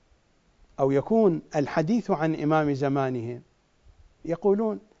أو يكون الحديث عن إمام زمانهم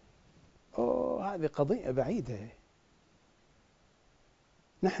يقولون هذه قضية بعيدة،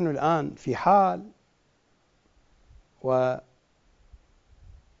 نحن الآن في حال وقضية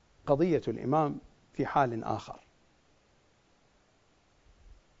الإمام في حال آخر.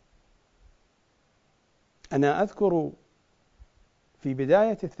 أنا أذكر في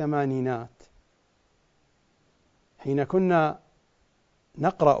بداية الثمانينات حين كنا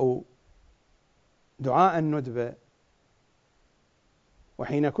نقرأ دعاء الندبة،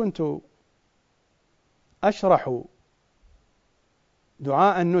 وحين كنت أشرح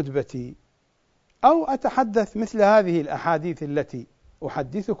دعاء الندبة أو أتحدث مثل هذه الأحاديث التي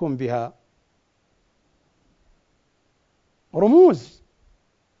أحدثكم بها، رموز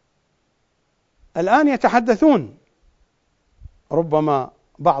الآن يتحدثون ربما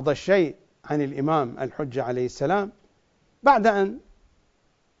بعض الشيء عن الإمام الحجة عليه السلام بعد أن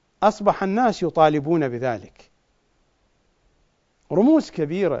أصبح الناس يطالبون بذلك. رموز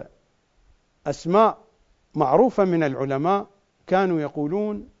كبيرة، أسماء معروفة من العلماء كانوا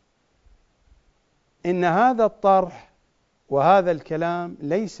يقولون إن هذا الطرح وهذا الكلام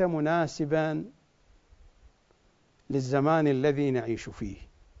ليس مناسبا للزمان الذي نعيش فيه.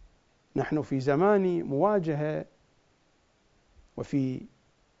 نحن في زمان مواجهة وفي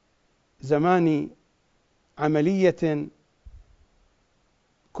زمان عملية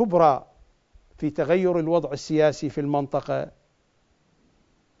كبرى في تغير الوضع السياسي في المنطقة.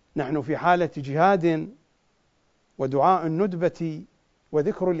 نحن في حالة جهاد، ودعاء الندبة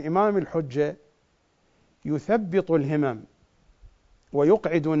وذكر الإمام الحجة يثبط الهمم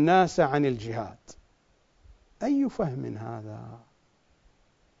ويقعد الناس عن الجهاد. أي فهم هذا؟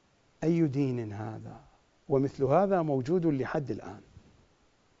 أي دين هذا؟ ومثل هذا موجود لحد الآن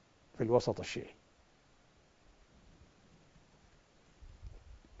في الوسط الشيعي.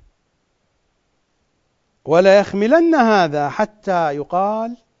 ولا يخملن هذا حتى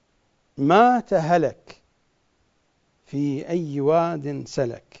يقال مات هلك في أي واد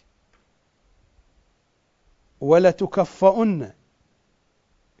سلك ولتكفؤن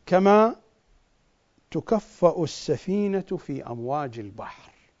كما تكفأ السفينة في أمواج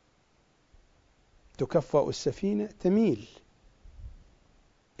البحر. تكفأ السفينة، تميل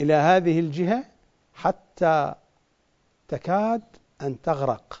إلى هذه الجهة حتى تكاد أن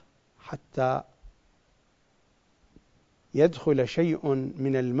تغرق، حتى يدخل شيء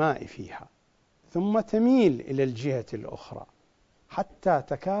من الماء فيها، ثم تميل إلى الجهة الأخرى حتى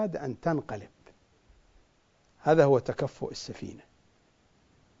تكاد أن تنقلب. هذا هو تكفؤ السفينة،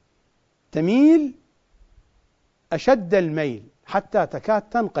 تميل أشد الميل حتى تكاد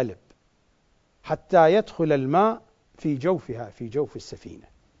تنقلب، حتى يدخل الماء في جوفها، في جوف السفينة.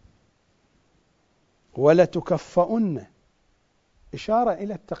 ولتكفؤن، إشارة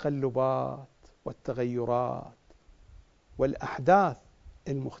إلى التقلبات والتغيرات والأحداث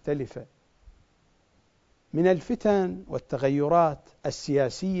المختلفة من الفتن والتغيرات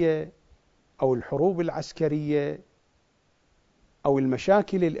السياسية أو الحروب العسكرية أو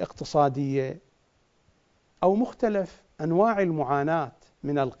المشاكل الاقتصادية أو مختلف أنواع المعاناة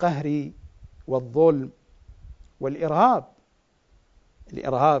من القهر والظلم والإرهاب،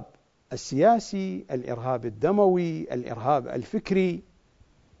 الإرهاب السياسي، الإرهاب الدموي، الإرهاب الفكري.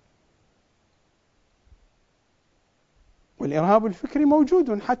 والإرهاب الفكري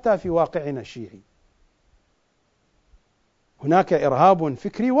موجود حتى في واقعنا الشيعي. هناك إرهاب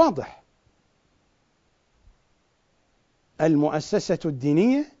فكري واضح. المؤسسة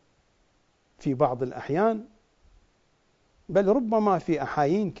الدينية في بعض الأحيان، بل ربما في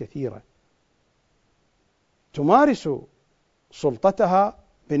أحايين كثيرة، تمارس سلطتها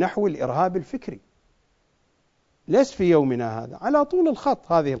بنحو الإرهاب الفكري. ليس في يومنا هذا، على طول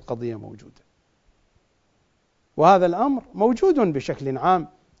الخط هذه القضية موجودة، وهذا الأمر موجود بشكل عام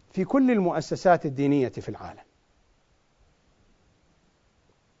في كل المؤسسات الدينية في العالم.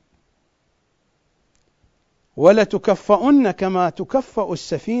 ولتكفؤن كما تكفأ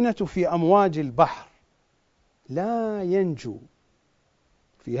السفينة في أمواج البحر. لا ينجو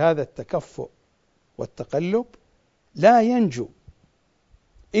في هذا التكفؤ والتقلب، لا ينجو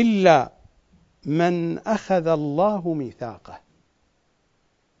إلا من أخذ الله ميثاقه،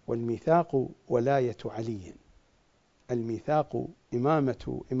 والميثاق ولاية علي، الميثاق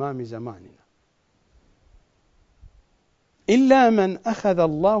إمامة إمام زماننا، إلا من أخذ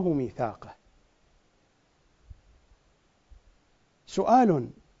الله ميثاقه. سؤال: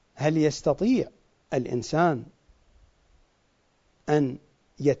 هل يستطيع الإنسان أن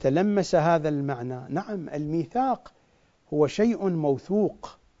يتلمس هذا المعنى؟ نعم، الميثاق هو شيء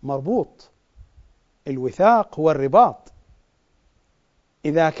موثوق مربوط، الوثاق هو الرباط.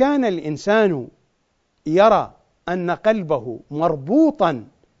 إذا كان الإنسان يرى أن قلبه مربوطا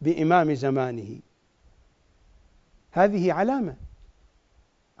بإمام زمانه، هذه علامة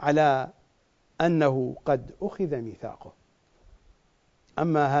على أنه قد أخذ ميثاقه.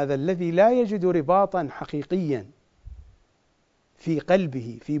 أما هذا الذي لا يجد رباطا حقيقيا في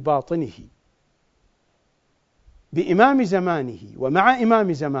قلبه في باطنه بإمام زمانه ومع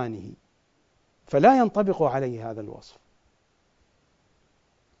إمام زمانه، فلا ينطبق عليه هذا الوصف.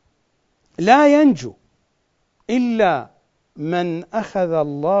 لا ينجو إلا من أخذ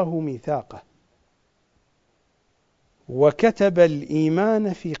الله ميثاقه وكتب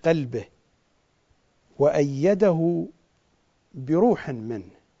الإيمان في قلبه وأيده بروح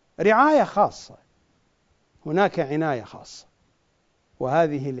منه. رعاية خاصة، هناك عناية خاصة،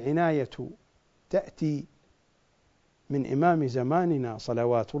 وهذه العناية تأتي من إمام زماننا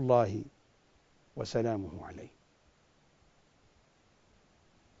صلوات الله وسلامه عليه.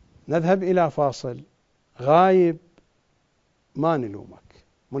 نذهب إلى فاصل. غايب ما نلومك،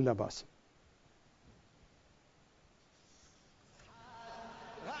 ملا باسم.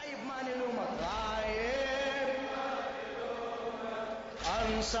 غايب ما نلومك، غايب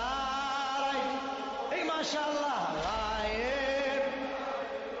أنصارك، اي ما شاء الله، غايب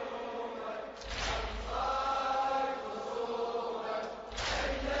أنصارك وصولك،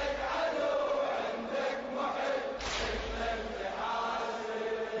 عندك عدو عندك محب اسمك تحاسب،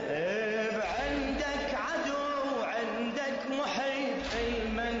 عندك عدو عندك محب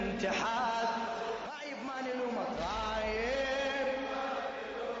المن تحاسب. غايب ما نلومك، غايب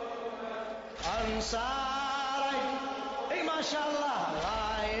أنصارك، اي ما شاء الله،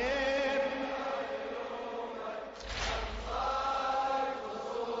 غايب أنصارك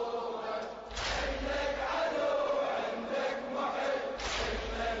وصولك، عندك عدو عندك محب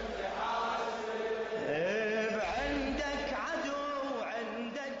اسمك تحاسب، عندك عدو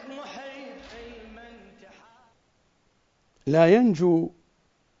عندك محب المن تحاسب. لا ينجو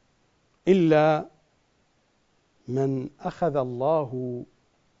إلا من أخذ الله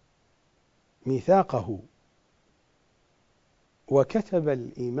ميثاقه وكتب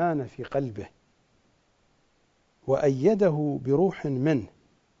الإيمان في قلبه وأيده بروح منه.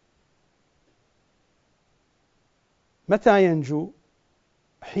 متى ينجو؟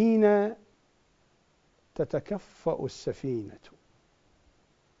 حين تتكفأ السفينة.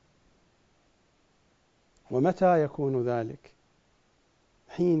 ومتى يكون ذلك؟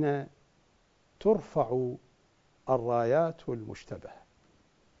 حين ترفع الرايات المشتبهة.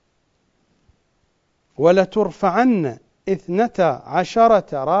 ولترفعن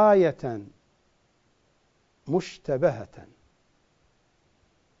 12 راية مشتبهة.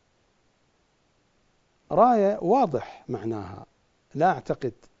 راية واضح معناها، لا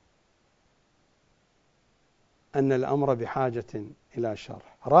أعتقد أن الأمر بحاجة إلى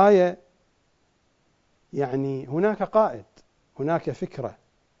شرح. راية يعني هناك قائد، هناك فكرة،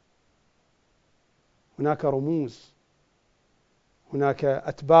 هناك رموز، هناك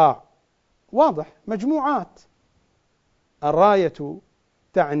أتباع، واضح، مجموعات. الراية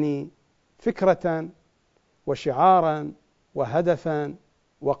تعني فكرة وشعارا وهدفا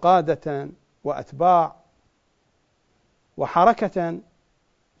وقادة وأتباع وحركة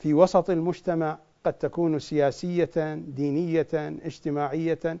في وسط المجتمع، قد تكون سياسية دينية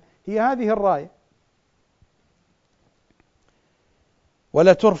اجتماعية، هي هذه الراية.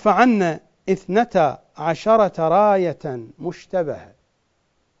 ولترفعن 12 راية مشتبهة.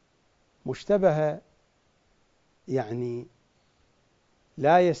 مشتبهة يعني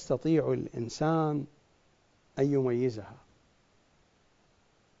لا يستطيع الإنسان أن يميزها،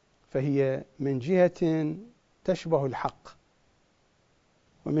 فهي من جهة تشبه الحق،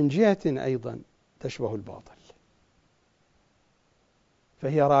 ومن جهة أيضا تشبه الباطل،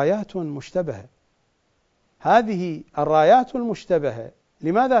 فهي رايات مشتبهة. هذه الرايات المشتبهة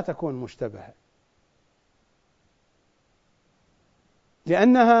لماذا تكون مشتبهة؟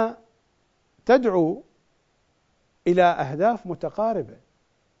 لأنها تدعو إلى أهداف متقاربة،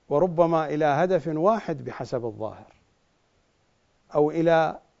 وربما إلى هدف واحد بحسب الظاهر، أو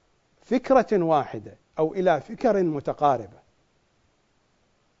إلى فكرة واحدة، أو إلى فكر متقاربة.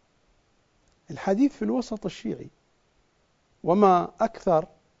 الحديث في الوسط الشيعي، وما أكثر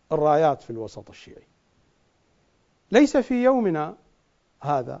الرايات في الوسط الشيعي، ليس في يومنا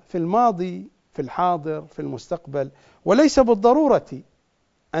هذا، في الماضي، في الحاضر، في المستقبل. وليس بالضرورة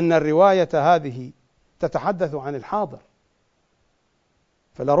أن الرواية هذه تتحدث عن الحاضر،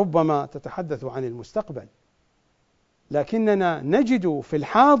 فلربما تتحدث عن المستقبل، لكننا نجد في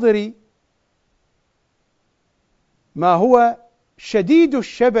الحاضر ما هو شديد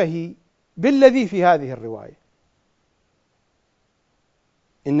الشبه بالذي في هذه الرواية.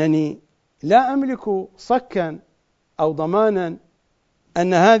 إنني لا أملك صكا أو ضمانا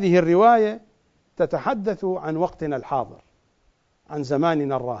أن هذه الرواية تتحدث عن وقتنا الحاضر، عن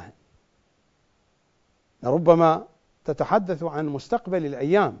زماننا الراهن، لربما تتحدث عن مستقبل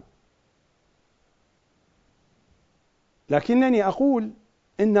الأيام. لكنني أقول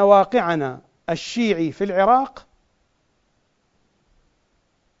إن واقعنا الشيعي في العراق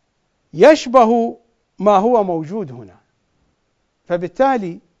يشبه ما هو موجود هنا،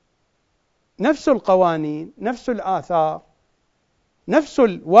 فبالتالي نفس القوانين، نفس الآثار، نفس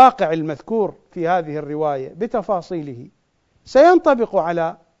الواقع المذكور في هذه الرواية بتفاصيله سينطبق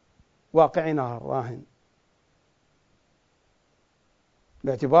على واقعنا الراهن،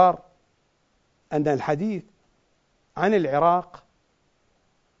 باعتبار أن الحديث عن العراق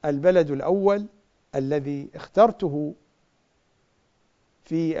البلد الأول الذي اخترته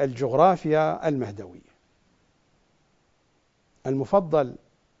في الجغرافيا المهدوية. المفضل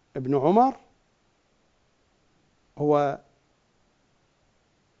ابن عمر هو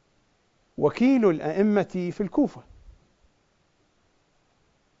وكيل الأئمة في الكوفة،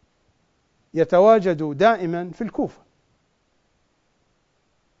 يتواجد دائما في الكوفة،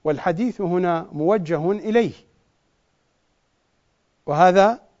 والحديث هنا موجه إليه،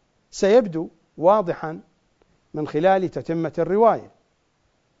 وهذا سيبدو واضحا من خلال تتمة الرواية.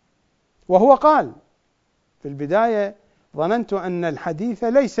 وهو قال في البداية: ظننت أن الحديث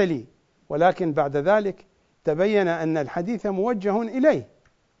ليس لي، ولكن بعد ذلك تبين أن الحديث موجه إليه.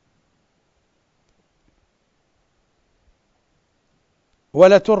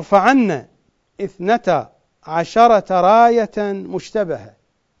 ولترفعن 12 راية مشتبهة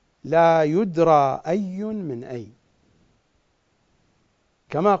لا يدرى أي من أي.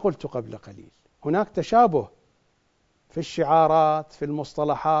 كما قلت قبل قليل، هناك تشابه في الشعارات، في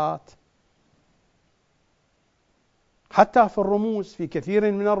المصطلحات، حتى في الرموز، في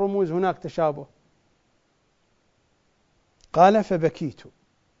كثير من الرموز هناك تشابه. قال: فبكيت.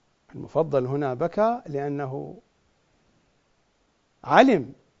 المفضل هنا بكى لأنه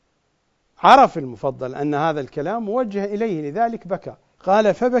عرف المفضل أن هذا الكلام موجه إليه، لذلك بكى.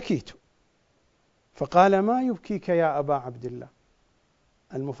 قال: فبكيت. فقال: ما يبكيك يا أبا عبد الله؟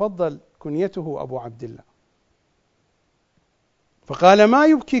 المفضل كنيته أبو عبد الله. فقال: ما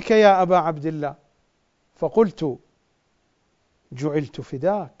يبكيك يا أبا عبد الله؟ فقلت: جعلت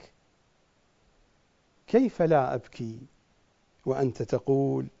فداك، كيف لا أبكي وأنت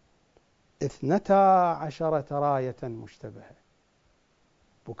تقول 12 راية مشتبهة.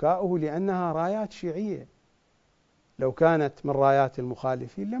 بكاؤه لأنها رايات شيعية، لو كانت من رايات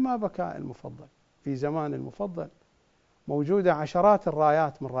المخالفين لما بكى المفضل. في زمان المفضل موجودة عشرات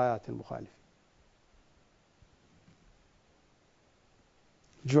الرايات من رايات المخالفين.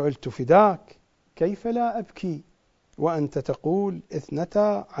 جعلت فداك، كيف لا أبكي وأنت تقول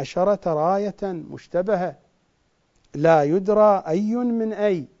 12 راية مشتبهة لا يدرى أي من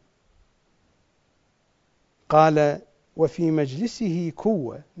أي. قال: وفي مجلسه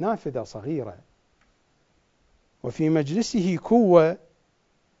كوة، نافذة صغيرة، وفي مجلسه كوة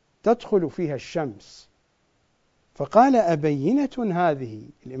تدخل فيها الشمس. فقال: أبينة هذه؟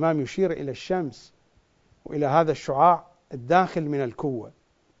 الإمام يشير إلى الشمس وإلى هذا الشعاع الداخل من الكوة.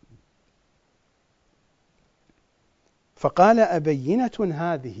 فقال: أبينة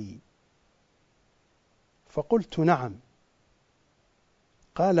هذه؟ فقلت: نعم.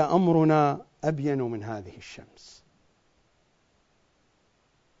 قال: أمرنا أبين من هذه الشمس.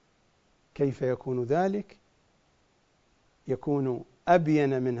 كيف يكون ذلك؟ يكون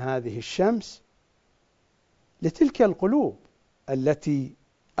أبين من هذه الشمس لتلك القلوب التي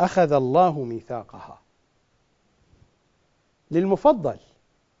أخذ الله ميثاقها، للمفضل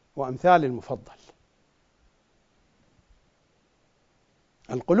وأمثال المفضل.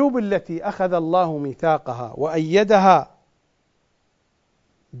 القلوب التي أخذ الله ميثاقها وأيدها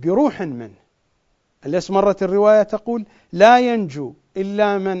بروح منه. التي مرت الرواية تقول: لا ينجو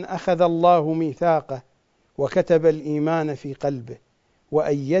إلا من أخذ الله ميثاقه وكتب الإيمان في قلبه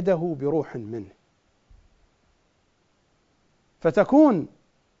وأيده بروح منه. فتكون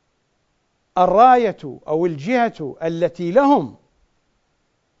الراية أو الجهة التي لهم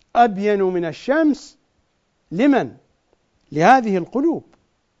أبين من الشمس لمن؟ لهذه القلوب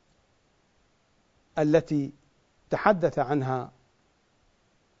التي تحدث عنها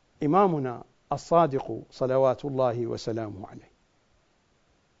إمامنا الصادق صلوات الله وسلامه عليه.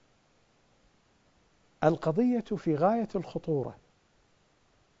 القضية في غاية الخطورة.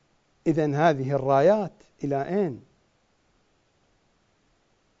 إذن هذه الرايات إلى أين؟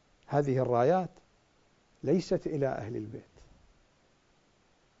 هذه الرايات ليست إلى أهل البيت.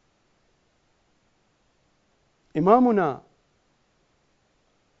 إمامنا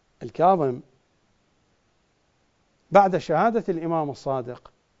الكاظم بعد شهادة الإمام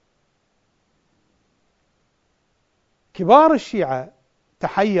الصادق كبار الشيعة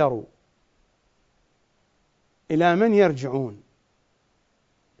تحيروا إلى من يرجعون.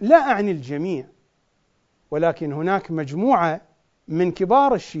 لا أعني الجميع، ولكن هناك مجموعة من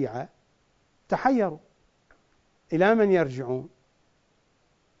كبار الشيعة تحيروا إلى من يرجعون.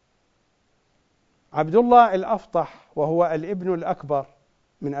 عبد الله الأفطح وهو الابن الأكبر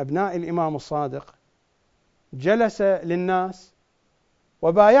من أبناء الإمام الصادق جلس للناس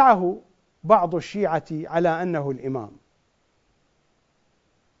وبايعه بعض الشيعة على أنه الإمام.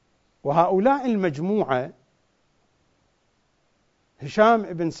 وهؤلاء المجموعة هشام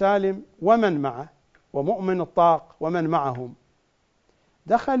بن سالم ومن معه ومؤمن الطاق ومن معهم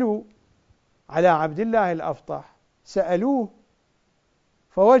دخلوا على عبد الله الأفطح، سألوه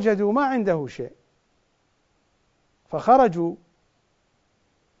فوجدوا ما عنده شيء، فخرجوا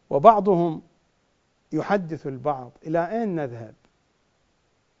وبعضهم يحدث البعض: إلى أين نذهب؟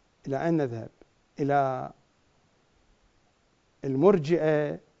 إلى أين نذهب؟ إلى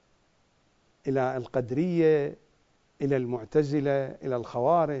المرجئة، إلى القدرية، إلى المعتزلة، إلى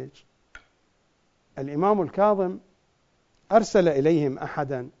الخوارج. الإمام الكاظم أرسل إليهم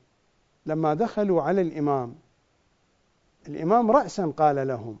أحدا. لما دخلوا على الإمام رأسا قال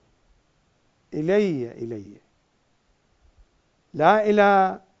لهم: إلي، لا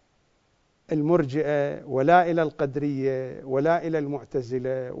إلى المرجئة ولا إلى القدرية ولا إلى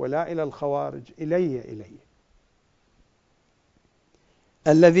المعتزلة ولا إلى الخوارج، إلي.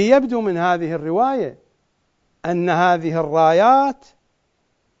 الذي يبدو من هذه الرواية أن هذه الرايات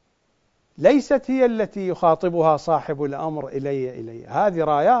ليست هي التي يخاطبها صاحب الأمر إلي. هذه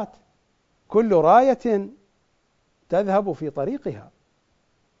رايات، كل راية تذهب في طريقها.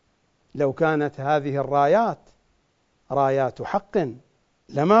 لو كانت هذه الرايات رايات حق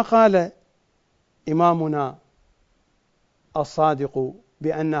لما قال إمامنا الصادق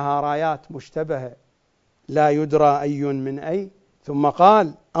بأنها رايات مشتبهة لا يدرى أي من أي، ثم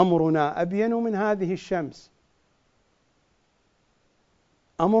قال: أمرنا أبين من هذه الشمس.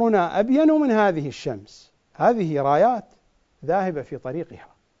 أمرنا أبين من هذه الشمس. هذه رايات ذاهبة في طريقها.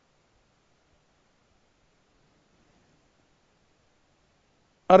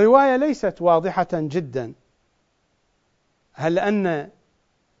 الرواية ليست واضحة جدا. هل أن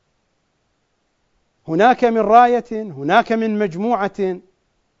هناك من راية، هناك من مجموعة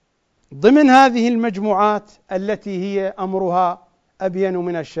ضمن هذه المجموعات التي هي أمرها أبين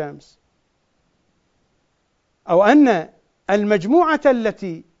من الشمس، أو أن المجموعة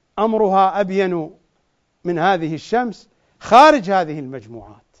التي أمرها أبين من هذه الشمس خارج هذه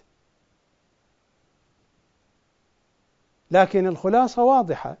المجموعات. لكن الخلاصة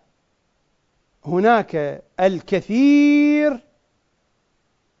واضحة: هناك الكثير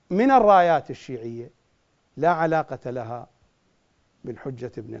من الرايات الشيعية لا علاقة لها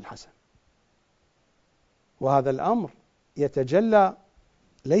بالحجة بن الحسن. وهذا الأمر يتجلى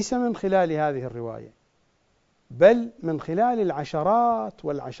ليس من خلال هذه الرواية، بل من خلال العشرات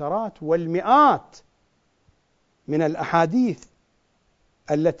والعشرات والمئات من الأحاديث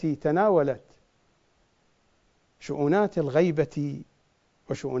التي تناولت شؤونات الغيبة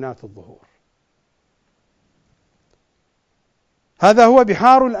وشؤونات الظهور. هذا هو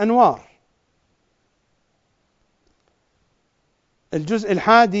بحار الأنوار، الجزء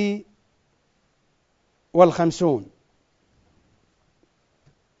 51.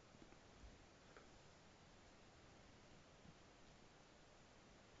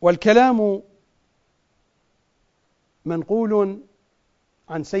 والكلام منقول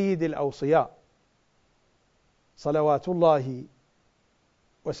عن سيد الأوصياء صلوات الله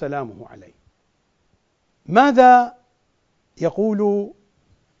وسلامه عليه. ماذا يقول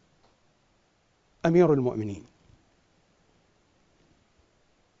أمير المؤمنين؟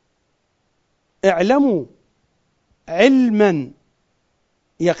 اعلموا علما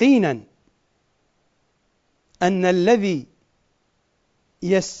يقينا أن الذي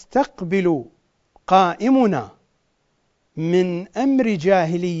يستقبل قائمنا من أمر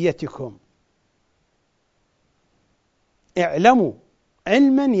جاهليتكم، اعلموا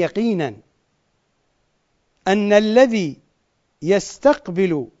علما يقينا أن الذي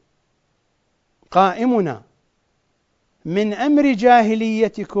يستقبل قائمنا من أمر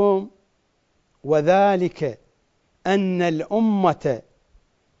جاهليتكم، وذلك أن الأمة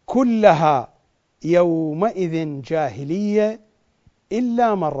كلها يومئذ جاهلية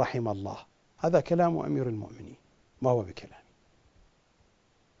إلا من رحم الله. هذا كلام أمير المؤمنين، ما هو بكلامي.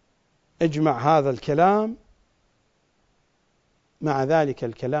 اجمع هذا الكلام مع ذلك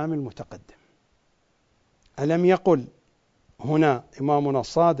الكلام المتقدم. ألم يقل هنا إمامنا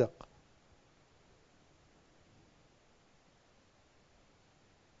الصادق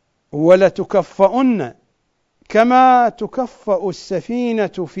ولتكفؤن كما تكفأ السفينة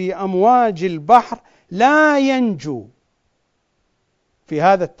في أمواج البحر لا ينجو؟ في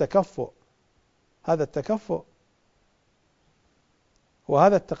هذا التكفؤ، هذا التكفؤ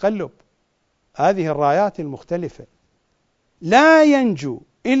وهذا التقلب، هذه الرايات المختلفة، لا ينجو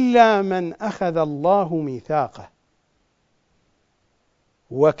إلا من أخذ الله ميثاقه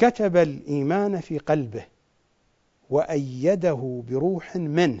وكتب الإيمان في قلبه وأيده بروح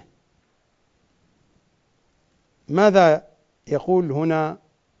منه. ماذا يقول هنا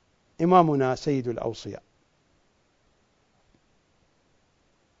إمامنا سيد الأوصياء؟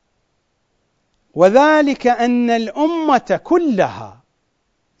 وذلك أن الأمة كلها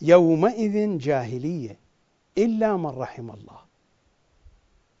يومئذ جاهلية إلا من رحم الله.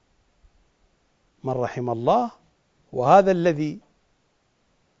 من رحم الله، وهذا الذي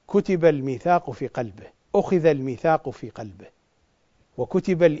كتب الميثاق في قلبه، أخذ الميثاق في قلبه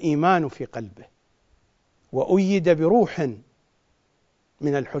وكتب الإيمان في قلبه وأيد بروح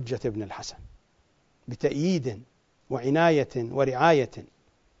من الحجة بن الحسن، بتأييد وعناية ورعاية.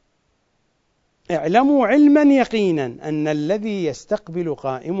 اعلموا علما يقينا أن الذي يستقبل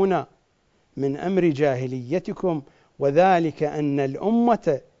قائمنا من أمر جاهليتكم، وذلك أن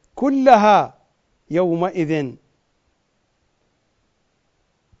الأمة كلها يومئذ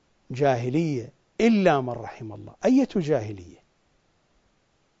جاهلية إلا من رحم الله. أية جاهلية؟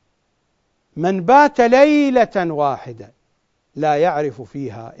 من بات ليلة واحدة لا يعرف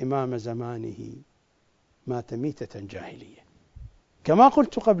فيها إمام زمانه مات ميتة جاهلية. كما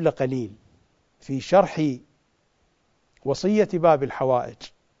قلت قبل قليل في شرح وصية باب الحوائج،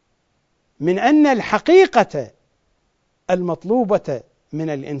 من أن الحقيقة المطلوبة من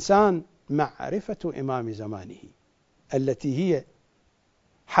الإنسان معرفة إمام زمانه، التي هي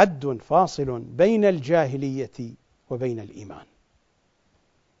حد فاصل بين الجاهلية وبين الإيمان.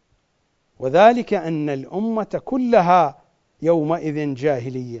 وذلك أن الأمة كلها يومئذ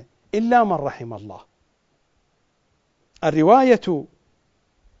جاهلية إلا من رحم الله. الرواية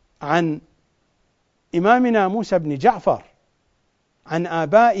عن إمامنا موسى بن جعفر عن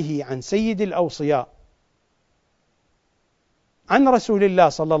آبائه عن سيد الأوصياء عن رسول الله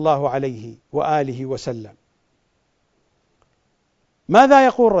صلى الله عليه وآله وسلم، ماذا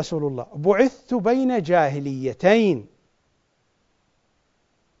يقول رسول الله؟ بعثت بين جاهليتين.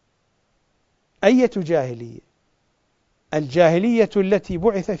 أية جاهلية؟ الجاهلية التي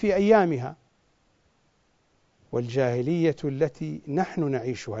بعث في أيامها، والجاهلية التي نحن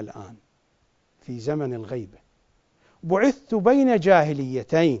نعيشها الآن في زمن الغيبة. بعثت بين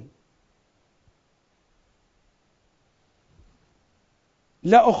جاهليتين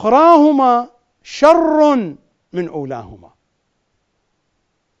لأخراهما شر من أولاهما.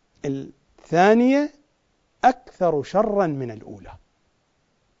 الثانية أكثر شرا من الأولى.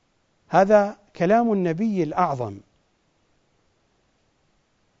 هذا كلام النبي الأعظم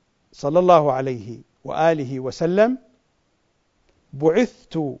صلى الله عليه وآله وسلم.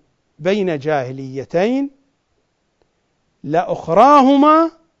 بعثت بين جاهليتين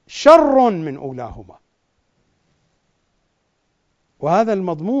لأخراهما شر من أولاهما. وهذا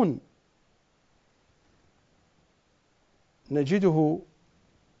المضمون نجده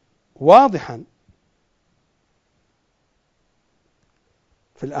واضحا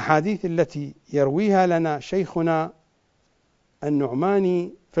في الأحاديث التي يرويها لنا شيخنا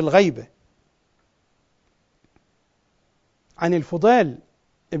النعماني في الغيبة عن الفضيل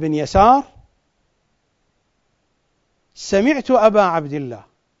بن يسار: سمعت أبا عبد الله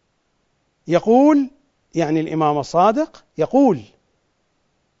يقول، يعني الإمام الصادق يقول: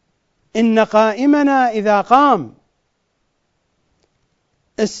 إن قائمنا إذا قام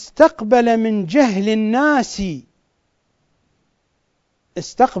استقبل من جهل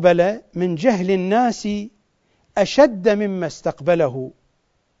الناس أشد مما استقبله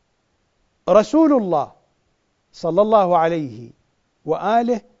رسول الله صلى الله عليه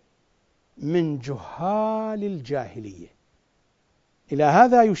وآله من جهال الجاهلية. إلى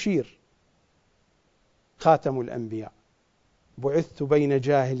هذا يشير خاتم الأنبياء: بعثت بين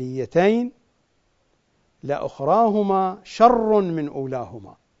جاهليتين لأخراهما شر من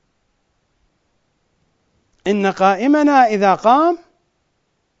أولاهما. إن قائمنا إذا قام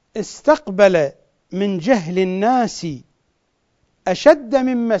استقبل من جهل الناس أشد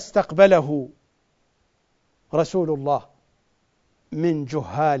مما استقبله رسول الله من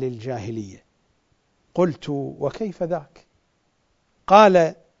جهال الجاهلية. قلت: وكيف ذاك؟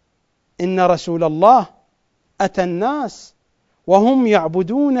 قال: إن رسول الله أتى الناس وهم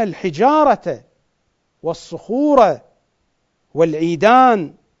يعبدون الحجارة والصخور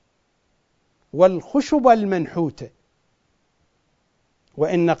والعيدان والخشب المنحوت،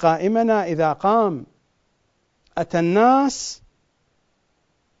 وإن قائمنا إذا قام أتى الناس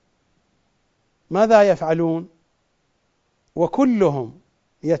ماذا يفعلون؟ وكلهم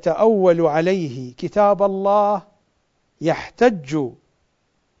يتأول عليه كتاب الله يحتج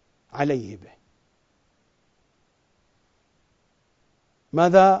عليه به.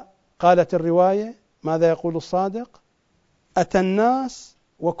 ماذا قالت الرواية؟ ماذا يقول الصادق؟ أتى الناس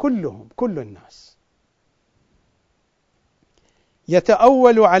وكلهم، كل الناس،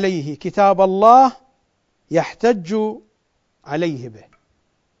 يتأول عليه كتاب الله يحتج عليه به.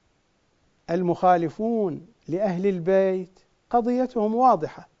 المخالفون لأهل البيت قضيتهم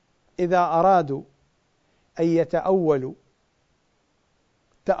واضحة. إذا أرادوا أن يتأولوا،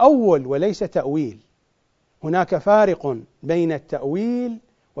 تأول وليس تأويل، هناك فارق بين التأويل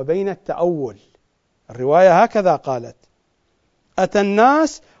وبين التأول. الرواية هكذا قالت: أتى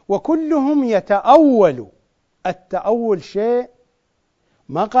الناس وكلهم يتأول. التأول شيء،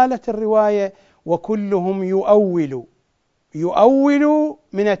 ما قالت الرواية وكلهم يؤول. يؤول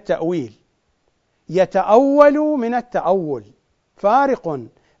من التأويل، يتأول من التأول. فارق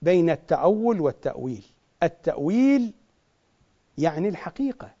بين التأول والتأويل. التأويل يعني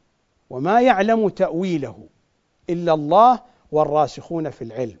الحقيقة، وما يعلم تأويله إلا الله والراسخون في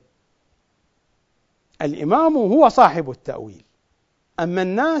العلم. الإمام هو صاحب التأويل، أما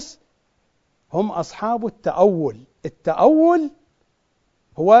الناس هم أصحاب التأول. التأول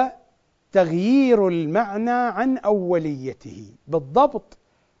هو تغيير المعنى عن أوليته، بالضبط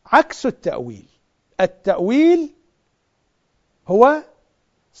عكس التأويل. التأويل هو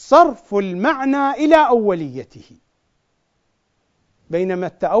صرف المعنى إلى أوليته، بينما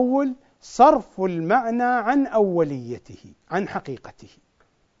التأول صرف المعنى عن أوليته، عن حقيقته.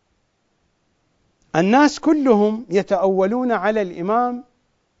 الناس كلهم يتأولون على الإمام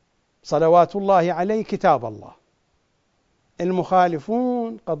صلوات الله عليه كتاب الله.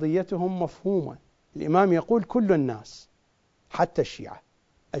 المخالفون قضيتهم مفهومة. الإمام يقول كل الناس، حتى الشيعة.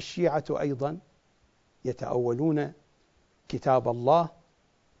 الشيعة أيضا يتأولون كتاب الله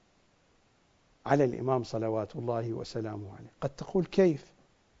على الإمام صلوات الله وسلامه عليه. قد تقول كيف؟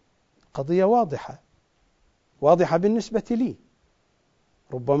 قضية واضحة، واضحة بالنسبة لي،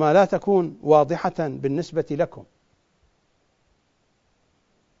 ربما لا تكون واضحة بالنسبة لكم.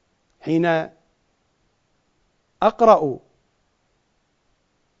 حين أقرأ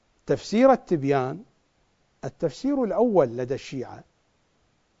تفسير التبيان، التفسير الأول لدى الشيعة،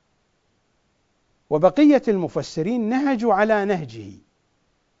 وبقية المفسرين نهجوا على نهجه.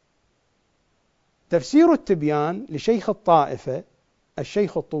 تفسير التبيان لشيخ الطائفة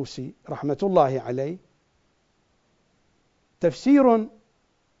الشيخ الطوسي رحمة الله عليه تفسير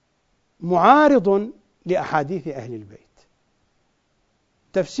معارض لأحاديث أهل البيت.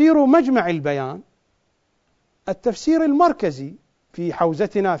 تفسير مجمع البيان التفسير المركزي في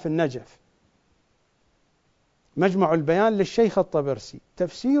حوزتنا في النجف، مجمع البيان للشيخ الطبرسي،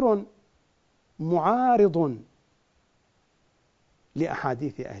 تفسير معارض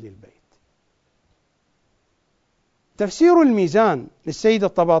لأحاديث أهل البيت. تفسير الميزان للسيد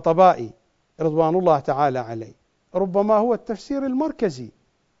الطباطبائي رضوان الله تعالى عليه ربما هو التفسير المركزي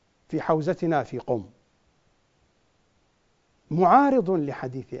في حوزتنا في قم، معارض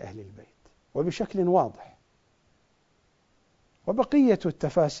لحديث أهل البيت وبشكل واضح. وبقية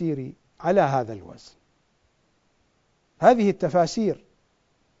التفاسير على هذا الوزن. هذه التفاسير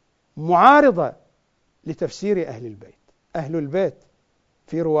معارضة لتفسير أهل البيت. أهل البيت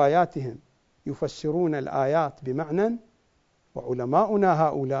في رواياتهم يفسرون الآيات بمعنى، وعلماؤنا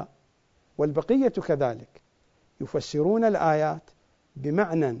هؤلاء والبقية كذلك يفسرون الآيات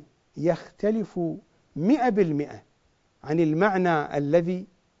بمعنى يختلف 100% عن المعنى الذي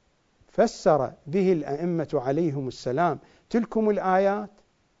فسر به الأئمة عليهم السلام تلكم الآيات.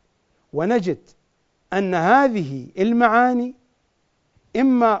 ونجد أن هذه المعاني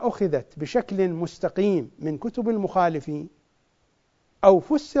إما أخذت بشكل مستقيم من كتب المخالفين، أو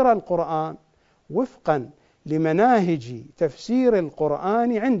فسر القرآن وفقا لمناهج تفسير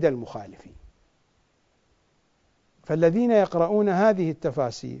القرآن عند المخالفين. فالذين يقرؤون هذه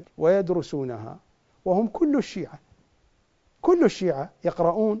التفاسير ويدرسونها، وهم كل الشيعة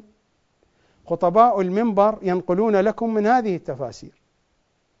يقرؤون، خطباء المنبر ينقلون لكم من هذه التفاسير.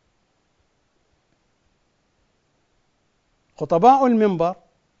 خطباء المنبر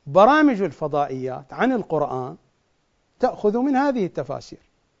برامج الفضائيات عن القرآن تأخذ من هذه التفاسير.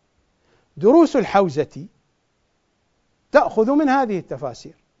 دروس الحوزة تأخذ من هذه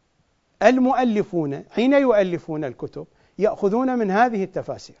التفاسير. المؤلفون حين يؤلفون الكتب يأخذون من هذه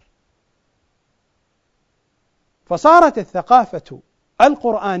التفاسير. فصارت الثقافة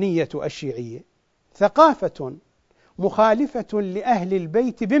القرآنية الشيعية ثقافة مخالفة لأهل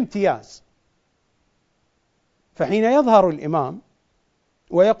البيت بامتياز. فحين يظهر الإمام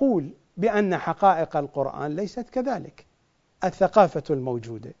ويقول بأن حقائق القرآن ليست كذلك، الثقافة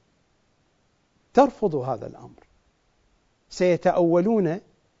الموجودة ترفض هذا الأمر، سيتأولون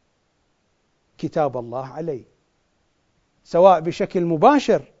كتاب الله عليه، سواء بشكل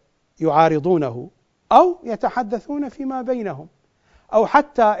مباشر يعارضونه أو يتحدثون فيما بينهم، أو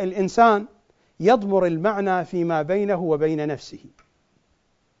حتى الإنسان يضمر المعنى فيما بينه وبين نفسه.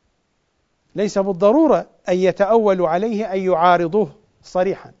 ليس بالضرورة أن يتأولوا عليه أن يعارضوه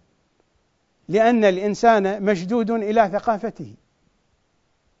صريحا، لأن الإنسان مشدود إلى ثقافته،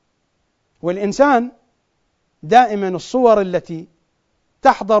 والإنسان دائما الصور التي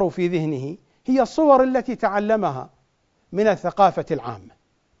تحضر في ذهنه هي الصور التي تعلمها من الثقافة العامة.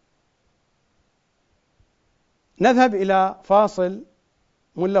 نذهب إلى فاصل.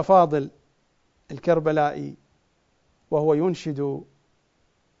 ملا فاضل الكربلائي وهو ينشد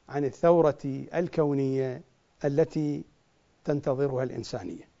عن الثورة الكونية التي تنتظرها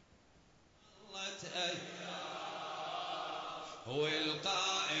الإنسانية.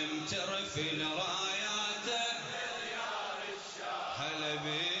 والقائم ترفل راياته هلا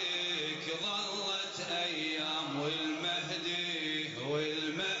بيك ظلت أيام والمهدي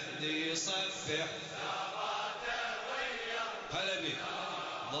يصفح هلا بيك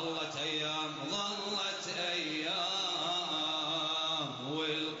ظلت أيام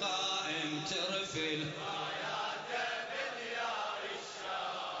والقائم ترفل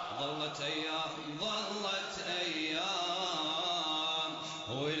ظلت أيام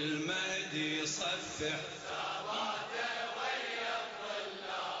والمهدي يصفح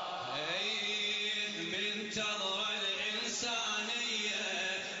منتظر الإنسانية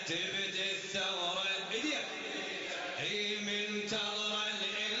تبدي الثورة منتظر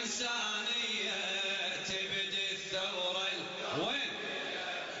الإنسانية تبدي الثورة وين؟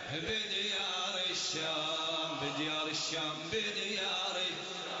 بديار الشام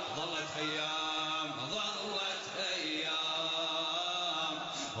ظلت أيام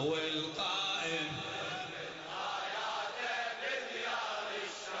والقائم بديار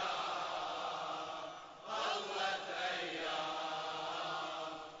الشام ظلت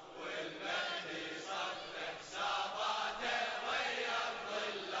أيام والمهدي يصفح ساباته ويا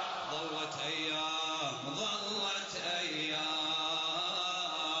الظلام ظلت أيام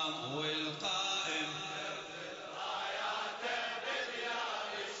والقائم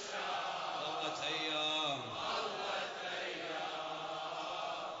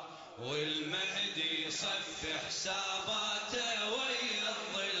والمهدي يصفح ساباته ويا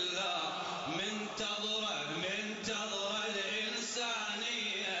الظلام منتظر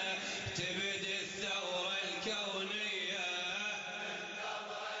الإنسانية تبدي الثورة الكونية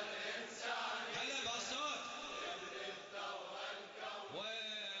هلا بصوت تبدي الثورة الكونية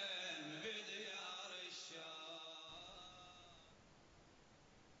وين بديار الشام.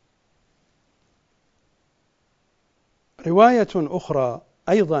 رواية أخرى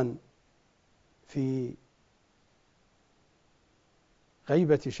أيضا في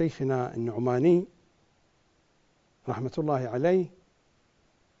غيبة شيخنا النعماني رحمة الله عليه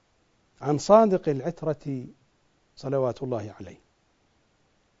عن صادق العترة صلوات الله عليه: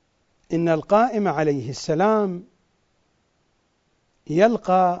 إن القائم عليه السلام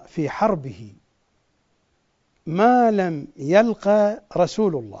يلقى في حربه ما لم يلقى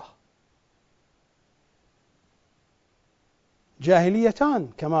رسول الله. جاهليتان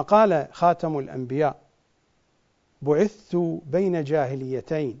كما قال خاتم الأنبياء: بعثت بين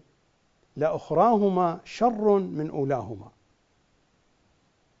جاهليتين لأخراهما شر من أولاهما.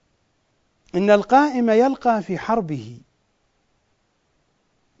 إن القائم يلقى في حربه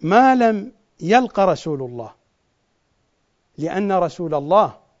ما لم يلقى رسول الله، لأن رسول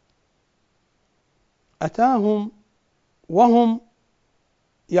الله أتاهم وهم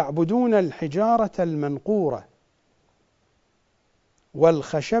يعبدون الحجارة المنقورة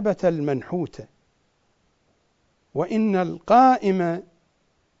والخشبة المنحوتة، وإن القائم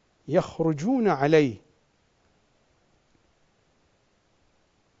يخرجون عليه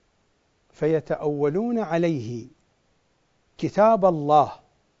فيتأولون عليه كتاب الله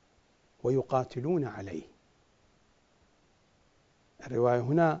ويقاتلون عليه. الرواية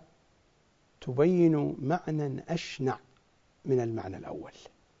هنا تبين معنى أشنع من المعنى الأول،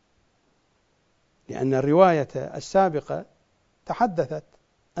 لأن الرواية السابقة تحدثت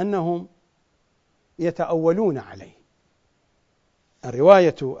أنهم يتأولون عليه.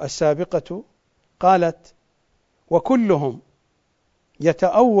 الرواية السابقة قالت: وكلهم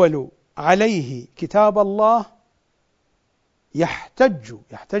يتأول عليه كتاب الله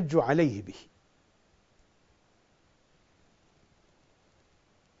يحتج عليه به.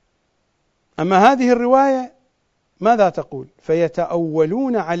 أما هذه الرواية ماذا تقول؟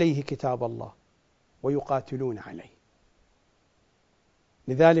 فيتأولون عليه كتاب الله ويقاتلون عليه.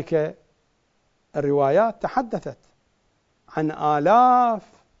 لذلك الروايات تحدثت عن آلاف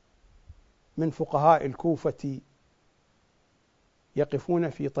من فقهاء الكوفة يقفون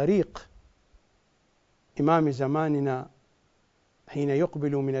في طريق إمام زماننا حين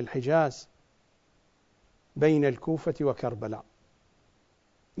يقبل من الحجاز بين الكوفة وكربلاء،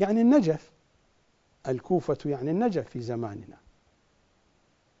 يعني النجف. الكوفة يعني النجف في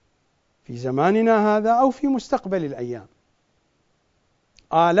زماننا هذا أو في مستقبل الأيام.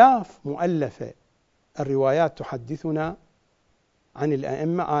 آلاف مؤلفة، الروايات تحدثنا عن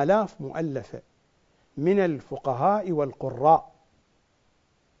الأئمة، آلاف مؤلفة من الفقهاء والقراء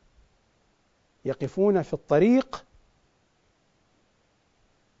يقفون في الطريق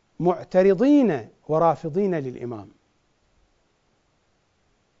معترضين ورافضين للإمام.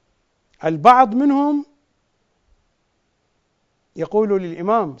 البعض منهم يقول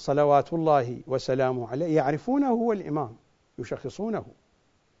للإمام صلوات الله وسلامه عليه، يعرفونه هو الإمام، يشخصونه.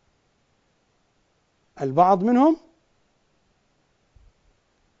 البعض منهم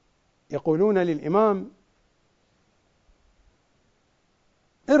يقولون للإمام: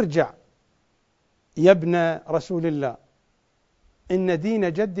 ارجع يا ابن رسول الله، إن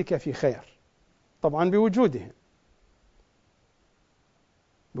دين جدك في خير. طبعا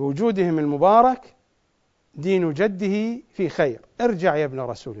بوجودهم المبارك، دين جده في خير، ارجع يا ابن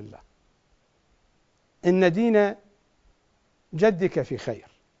رسول الله، إن دين جدك في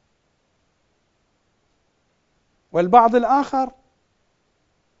خير. والبعض الآخر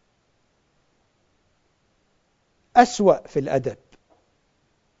أسوأ في الأدب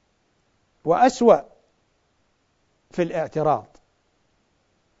وأسوأ في الاعتراض،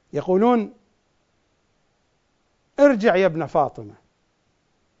 يقولون: ارجع يا ابن فاطمة،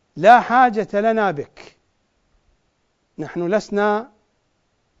 لا حاجة لنا بك، نحن لسنا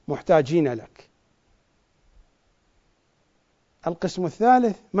محتاجين لك. القسم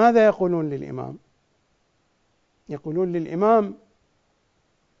الثالث ماذا يقولون للإمام؟ يقولون للإمام: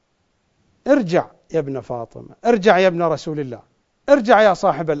 ارجع يا ابن فاطمة، ارجع يا ابن رسول الله، ارجع يا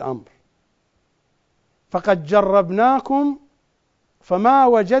صاحب الأمر، فقد جربناكم فما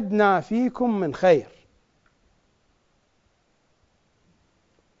وجدنا فيكم من خير.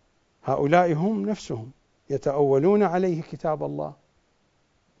 هؤلاء هم نفسهم يتأولون عليه كتاب الله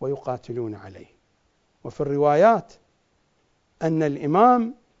ويقاتلون عليه. وفي الروايات أن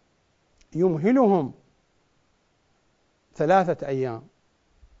الإمام يمهلهم 3 أيام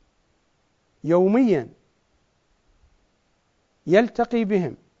يوميا، يلتقي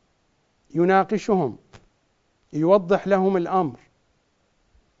بهم، يناقشهم، يوضح لهم الأمر،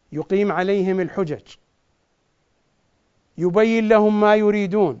 يقيم عليهم الحجج، يبين لهم ما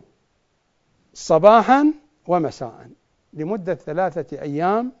يريدون صباحا ومساء لمدة 3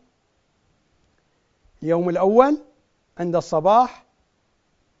 أيام. اليوم الأول عند الصباح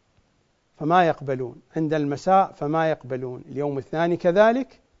فما يقبلون، عند المساء فما يقبلون، اليوم الثاني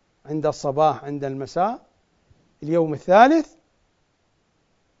كذلك، عند الصباح عند المساء، اليوم الثالث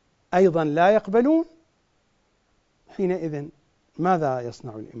أيضا لا يقبلون. حينئذ ماذا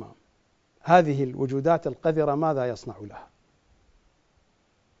يصنع الإمام؟ هذه الوجودات القذرة ماذا يصنع لها؟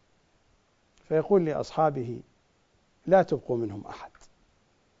 فيقول لأصحابه: لا تبقوا منهم أحد.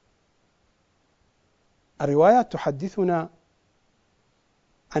 الروايات تحدثنا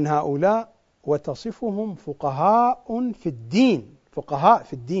عن هؤلاء وتصفهم فقهاء في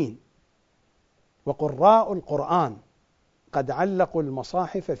الدين وقراء القرآن، قد علقوا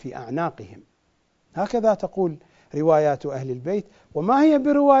المصاحف في أعناقهم. هكذا تقول روايات أهل البيت، وما هي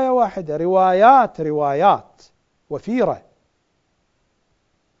برواية واحدة، روايات وفيرة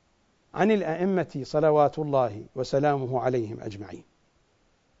عن الأئمة صلوات الله وسلامه عليهم أجمعين.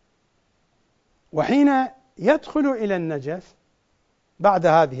 وحين يدخل إلى النجف بعد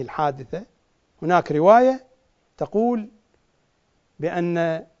هذه الحادثة، هناك رواية تقول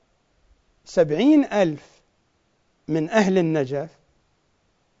بأن 70,000 من أهل النجف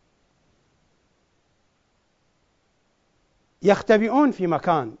يختبئون في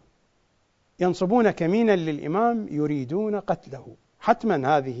مكان، ينصبون كمينا للإمام يريدون قتله.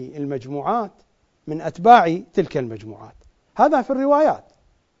 حتما هذه المجموعات من أتباع تلك المجموعات. هذا في الروايات.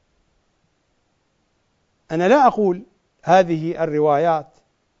 أنا لا أقول هذه الروايات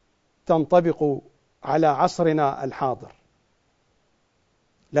تنطبق على عصرنا الحاضر،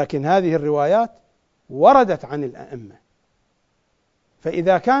 لكن هذه الروايات وردت عن الأئمة.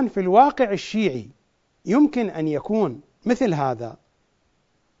 فإذا كان في الواقع الشيعي يمكن أن يكون مثل هذا،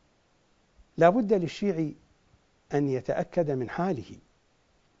 لا بد للشيعي أن يتأكد من حاله،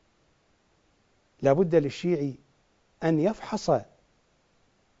 لا بد للشيعي أن يفحص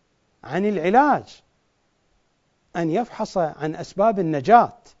عن العلاج، أن يفحص عن أسباب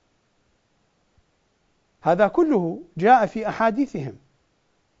النجاة. هذا كله جاء في أحاديثهم،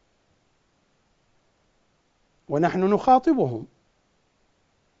 ونحن نخاطبهم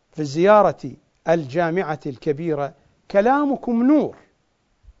في الزيارة الجامعة الكبيرة: كلامكم نور.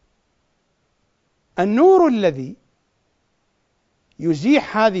 النور الذي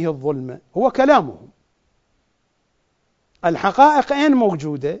يزيح هذه الظلمة هو كلامهم. الحقائق أين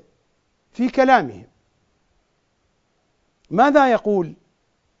موجودة؟ في كلامهم. ماذا يقول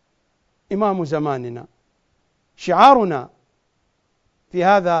إمام زماننا؟ شعارنا في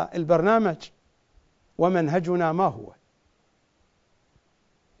هذا البرنامج: ومنهجنا ما هو؟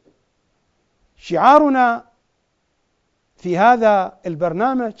 شعارنا في هذا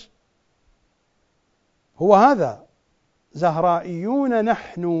البرنامج هو هذا: زهرائيون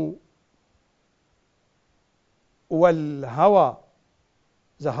نحن والهوى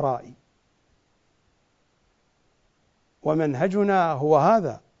زهرائي. ومنهجنا هو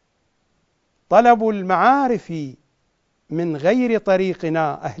هذا: طلب المعارف من غير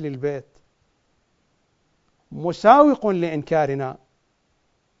طريقنا أهل البيت مساوق لإنكارنا.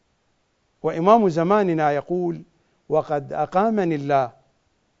 وإمام زماننا يقول: وقد أقامني الله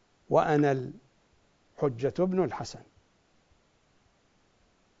وأنا الحجة ابن الحسن.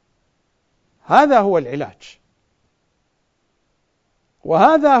 هذا هو العلاج،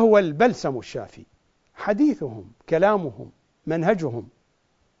 وهذا هو البلسم الشافي. حديثهم، كلامهم، منهجهم: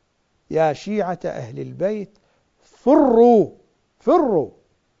 يا شيعة أهل البيت فروا فروا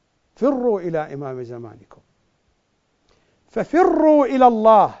فروا إلى إمام زمانكم. ففروا إلى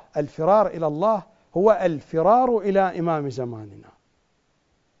الله. الفرار إلى الله هو الفرار إلى إمام زماننا.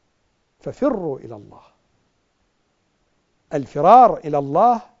 ففروا إلى الله. الفرار إلى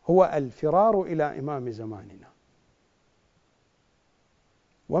الله هو الفرار إلى إمام زماننا.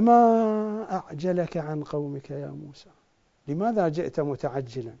 وما أعجلك عن قومك يا موسى؟ لماذا جئت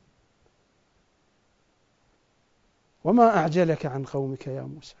متعجلا؟ وما أعجلك عن قومك يا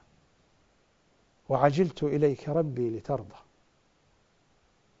موسى؟ وعجلت إليك ربي لترضى.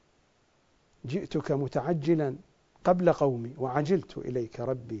 جئتك متعجلا قبل قومي وعجلت إليك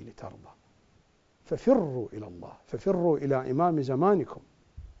ربي لترضى. ففروا إلى الله، ففروا إلى إمام زمانكم.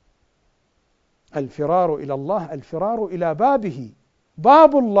 الفرار إلى الله، الفرار إلى بابه.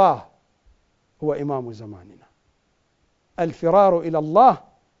 باب الله هو إمام زماننا. الفرار إلى الله،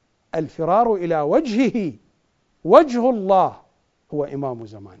 الفرار إلى وجهه. وجه الله هو إمام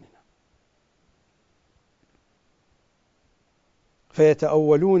زماننا.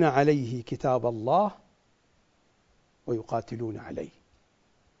 فيتأولون عليه كتاب الله ويقاتلون عليه.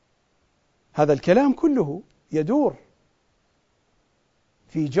 هذا الكلام كله يدور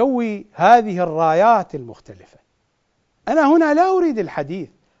في جو هذه الرايات المختلفة. أنا هنا لا أريد الحديث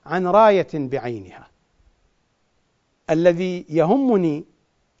عن راية بعينها. الذي يهمني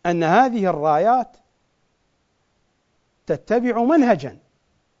أن هذه الرايات تتبع منهجا.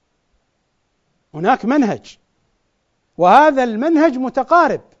 هناك منهج، وهذا المنهج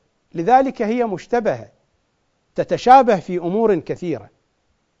متقارب، لذلك هي مشتبهة، تتشابه في أمور كثيرة.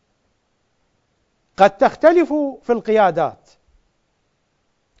 قد تختلف في القيادات،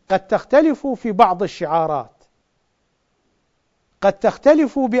 قد تختلف في بعض الشعارات، قد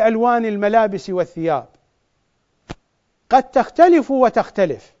تختلف بألوان الملابس والثياب، قد تختلف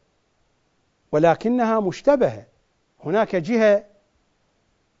وتختلف، ولكنها مشتبهة. هناك جهة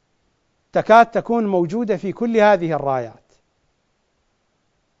تكاد تكون موجودة في كل هذه الرايات.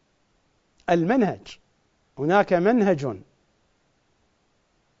 المنهج، هناك منهج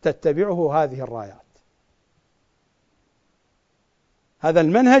تتبعه هذه الرايات. هذا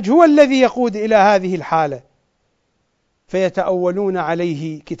المنهج هو الذي يقود إلى هذه الحالة فيتأولون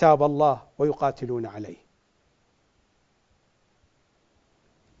عليه كتاب الله ويقاتلون عليه.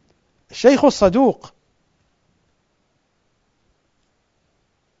 الشيخ الصدوق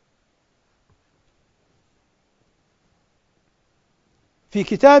في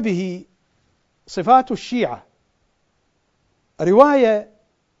كتابه صفات الشيعة رواية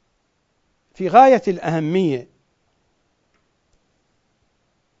في غاية الأهمية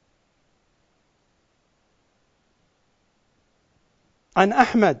عن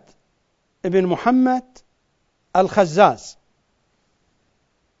أحمد بن محمد الخزاز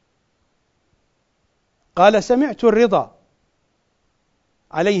قال: سمعت الرضا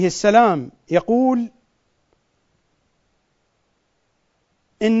عليه السلام يقول: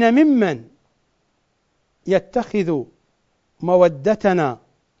 إن ممن يتخذ مودتنا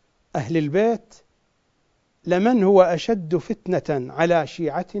أهل البيت لمن هو أشد فتنة على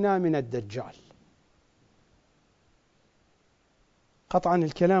شيعتنا من الدجال. قطعا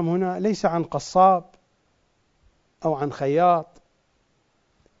الكلام هنا ليس عن قصاب أو عن خياط،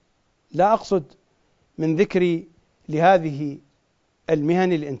 لا أقصد من ذكري لهذه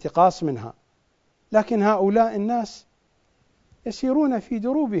المهن الانتقاص منها، لكن هؤلاء الناس يسيرون في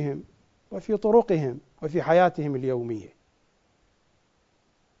دروبهم وفي طرقهم وفي حياتهم اليومية.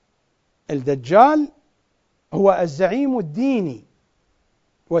 الدجال هو الزعيم الديني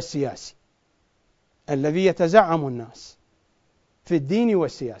والسياسي الذي يتزعم الناس في الدين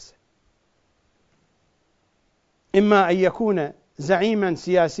والسياسة، إما أن يكون زعيما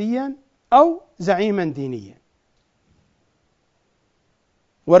سياسيا أو زعيما دينيا.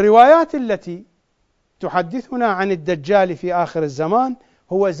 والروايات التي تحدثنا عن الدجال في آخر الزمان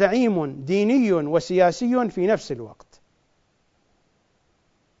هو زعيم ديني وسياسي في نفس الوقت.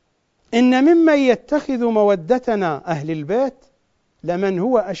 إن ممن يتخذ مودتنا أهل البيت لمن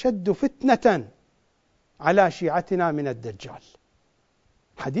هو أشد فتنة على شيعتنا من الدجال.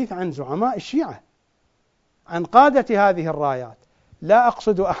 حديث عن زعماء الشيعة، عن قادة هذه الرايات، لا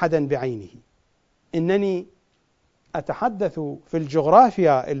أقصد أحدا بعينه، إنني أتحدث في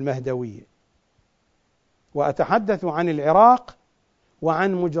الجغرافيا المهدوية، وأتحدث عن العراق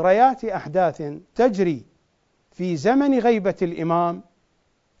وعن مجريات أحداث تجري في زمن غيبة الإمام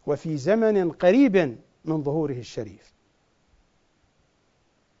وفي زمن قريب من ظهوره الشريف.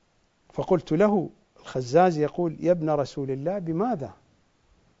 فقلت له الخزاز يقول: يا ابن رسول الله بماذا؟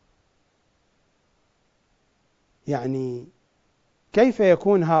 يعني كيف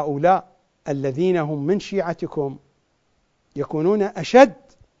يكون هؤلاء الذين هم من شيعتكم يكونون أشد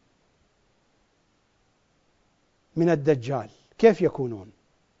من الدجال؟ كيف يكونون؟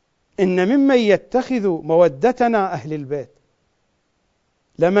 إن ممن يتخذ مودتنا أهل البيت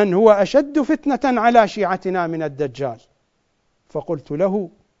لمن هو أشد فتنة على شيعتنا من الدجال. فقلت له: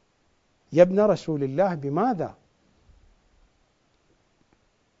 يا ابن رسول الله بماذا؟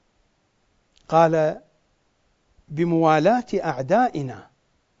 قال: بموالاة أعدائنا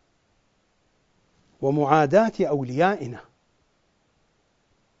ومعاداة أوليائنا.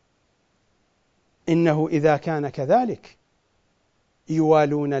 إنه إذا كان كذلك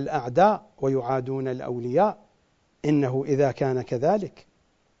يوالون الأعداء ويعادون الأولياء. إنه إذا كان كذلك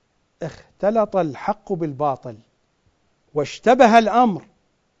اختلط الحق بالباطل واشتبه الأمر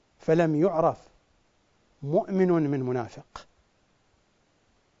فلم يعرف مؤمن من منافق.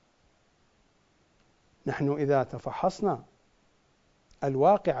 نحن إذا تفحصنا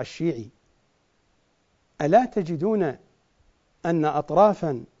الواقع الشيعي ألا تجدون أن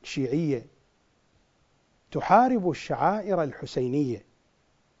أطرافا شيعية تحارب الشعائر الحسينية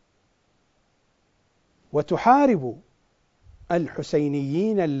وتحارب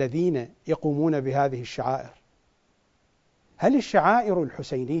الحسينيين الذين يقومون بهذه الشعائر؟ هل الشعائر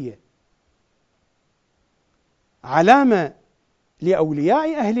الحسينية علامة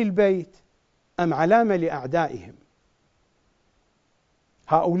لأولياء أهل البيت أم علامة لأعدائهم؟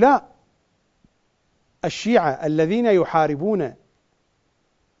 هؤلاء الشيعة الذين يحاربون،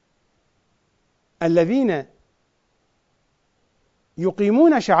 الذين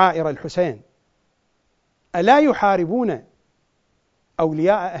يقيمون شعائر الحسين، ألا يحاربون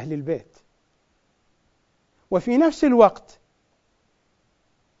أولياء أهل البيت؟ وفي نفس الوقت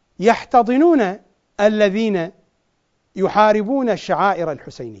يحتضنون الذين يحاربون الشعائر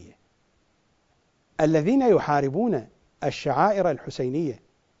الحسينية. الذين يحاربون الشعائر الحسينية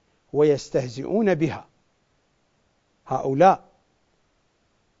ويستهزئون بها، هؤلاء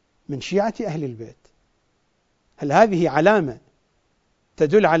من شيعة أهل البيت. هل هذه علامة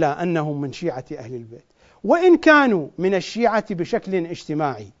تدل على أنهم من شيعة أهل البيت؟ وإن كانوا من الشيعة بشكل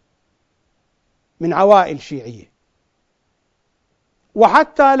اجتماعي من عوائل شيعية،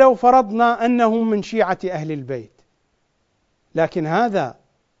 وحتى لو فرضنا أنهم من شيعة أهل البيت، لكن هذا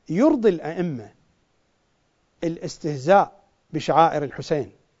يرضي الأئمة الاستهزاء بشعائر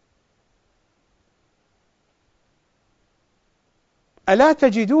الحسين؟ ألا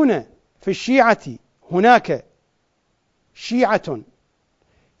تجدون في الشيعة هناك شيعة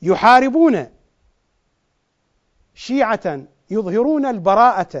يحاربون شيعة يظهرون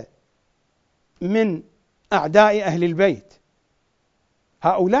البراءة من أعداء أهل البيت؟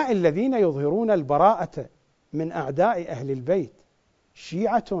 هؤلاء الذين يظهرون البراءة من أعداء أهل البيت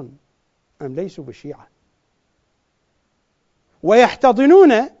شيعة أم ليسوا بشيعة؟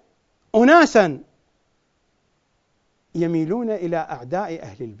 ويحتضنون أناسا يميلون إلى أعداء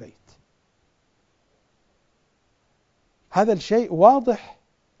أهل البيت. هذا الشيء واضح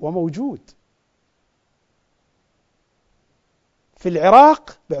وموجود في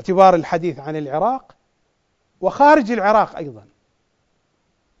العراق باعتبار الحديث عن العراق، وخارج العراق أيضا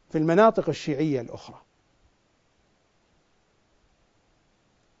في المناطق الشيعية الأخرى.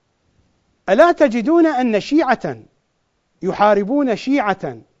 ألا تجدون أن شيعة يحاربون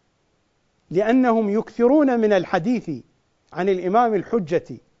شيعة لأنهم يكثرون من الحديث عن الإمام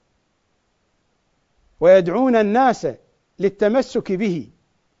الحجة ويدعون الناس للتمسك به،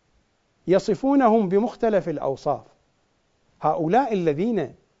 يصفونهم بمختلف الأوصاف؟ هؤلاء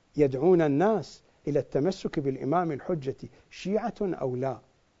الذين يدعون الناس إلى التمسك بالإمام الحجة شيعة أو لا؟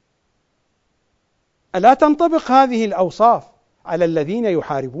 ألا تنطبق هذه الأوصاف على الذين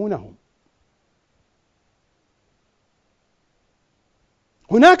يحاربونهم؟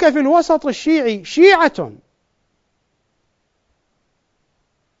 هناك في الوسط الشيعي شيعة،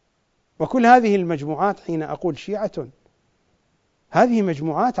 وكل هذه المجموعات، حين أقول شيعة، هذه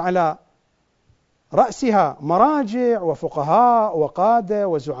مجموعات على رأسها مراجع وفقهاء وقادة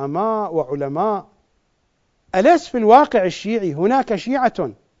وزعماء وعلماء. أليس في الواقع الشيعي هناك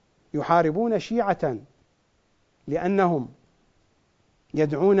شيعة يحاربون شيعة لأنهم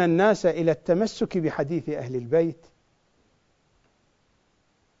يدعون الناس إلى التمسك بحديث أهل البيت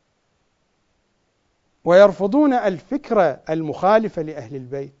ويرفضون الفكرة المخالفة لأهل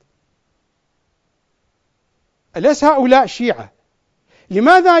البيت؟ أليس هؤلاء شيعة؟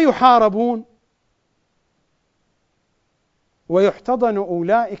 لماذا يحاربون ويحتضن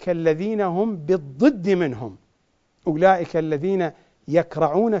أولئك الذين هم بالضد منهم، أولئك الذين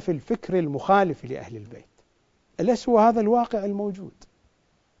يكرعون في الفكر المخالف لأهل البيت؟ أليس هو هذا الواقع الموجود؟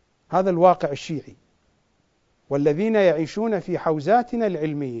 هذا الواقع الشيعي، والذين يعيشون في حوزاتنا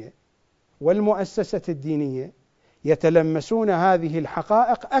العلمية والمؤسسة الدينية يتلمسون هذه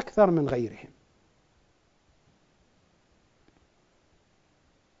الحقائق أكثر من غيرهم.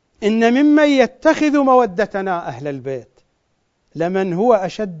 إن ممن يتخذ مودتنا أهل البيت لمن هو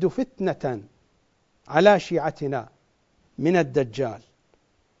أشد فتنة على شيعتنا من الدجال.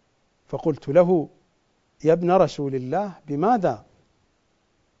 فقلت له: يا ابن رسول الله، بماذا؟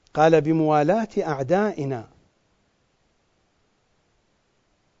 قال: بموالاة أعدائنا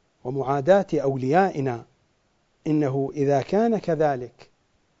ومعاداة أوليائنا. إنه إذا كان كذلك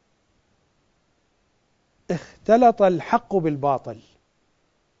اختلط الحق بالباطل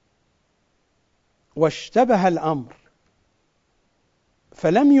واشتبه الأمر،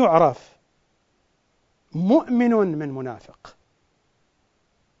 فلم يعرف مؤمن من منافق.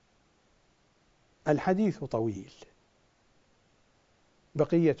 الحديث طويل،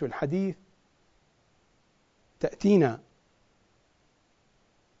 بقية الحديث تأتينا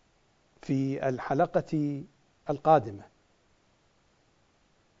في الحلقة القادمة،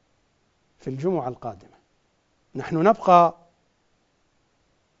 في الجمعة القادمة. نحن نبقى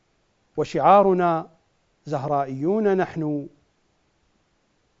وشعارنا زهرائيون نحن،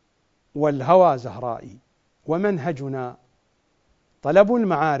 والهوى زهرائي، ومنهجنا طلب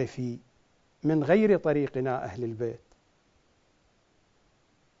المعارف من غير طريقنا أهل البيت،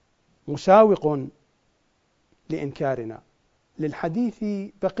 مساوق لإنكارنا. للحديث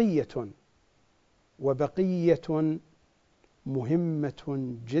بقية، وبقية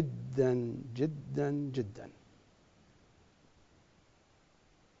مهمة جدا جدا جدا.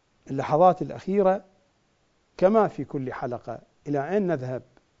 اللحظات الأخيرة كما في كل حلقة، إلى أين نذهب؟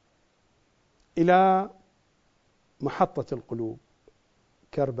 إلى محطة القلوب،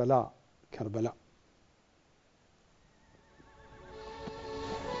 كربلاء. كربلاء.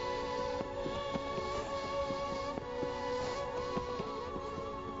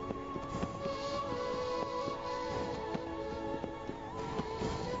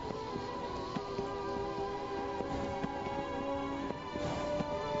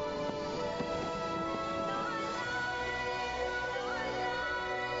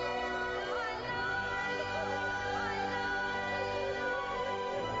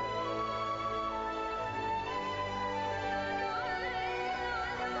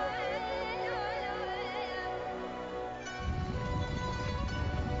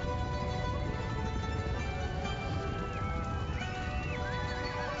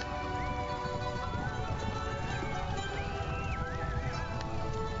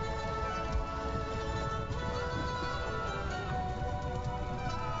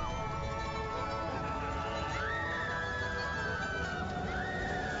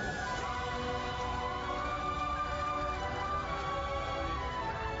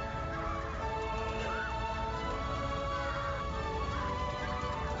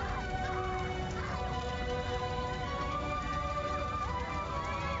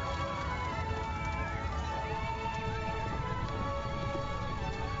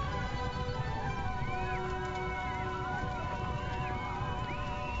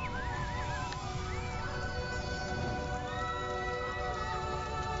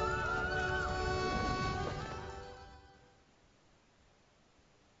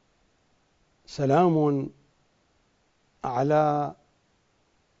 سلام على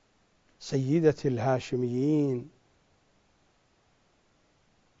سيدة الهاشميين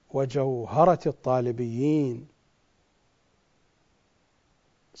وجوهرة الطالبيين،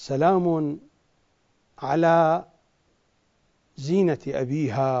 سلام على زينة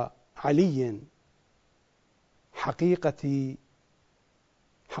أبيها علي، حقيقة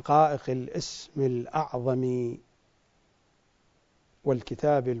حقائق الاسم الأعظم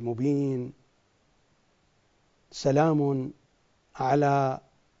والكتاب المبين، سلام على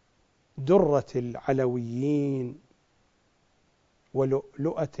درة العلويين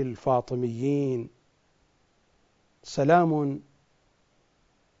ولؤلؤة الفاطميين، سلام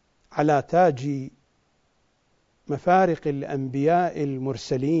على تاج مفارق الأنبياء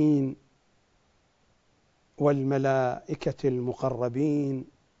المرسلين والملائكة المقربين،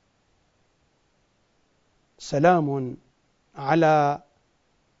 سلام على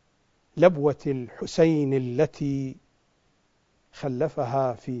لبوة الحسين التي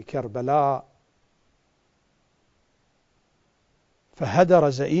خلفها في كربلاء فهدر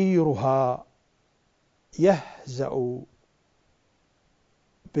زئيرها يهزأ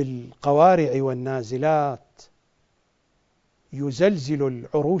بالقوارع والنازلات، يزلزل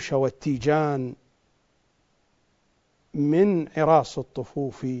العروش والتيجان من عراس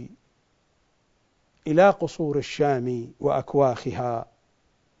الطفوف إلى قصور الشام وأكواخها.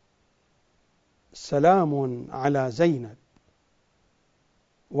 سلام على زينب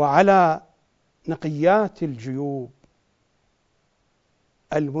وعلى نقيات الجيوب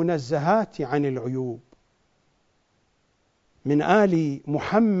المنزهات عن العيوب من آل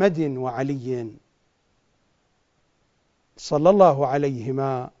محمد وعلي صلى الله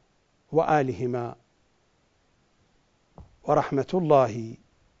عليهما وآلهما، ورحمة الله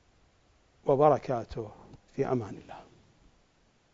وبركاته. في أمان الله.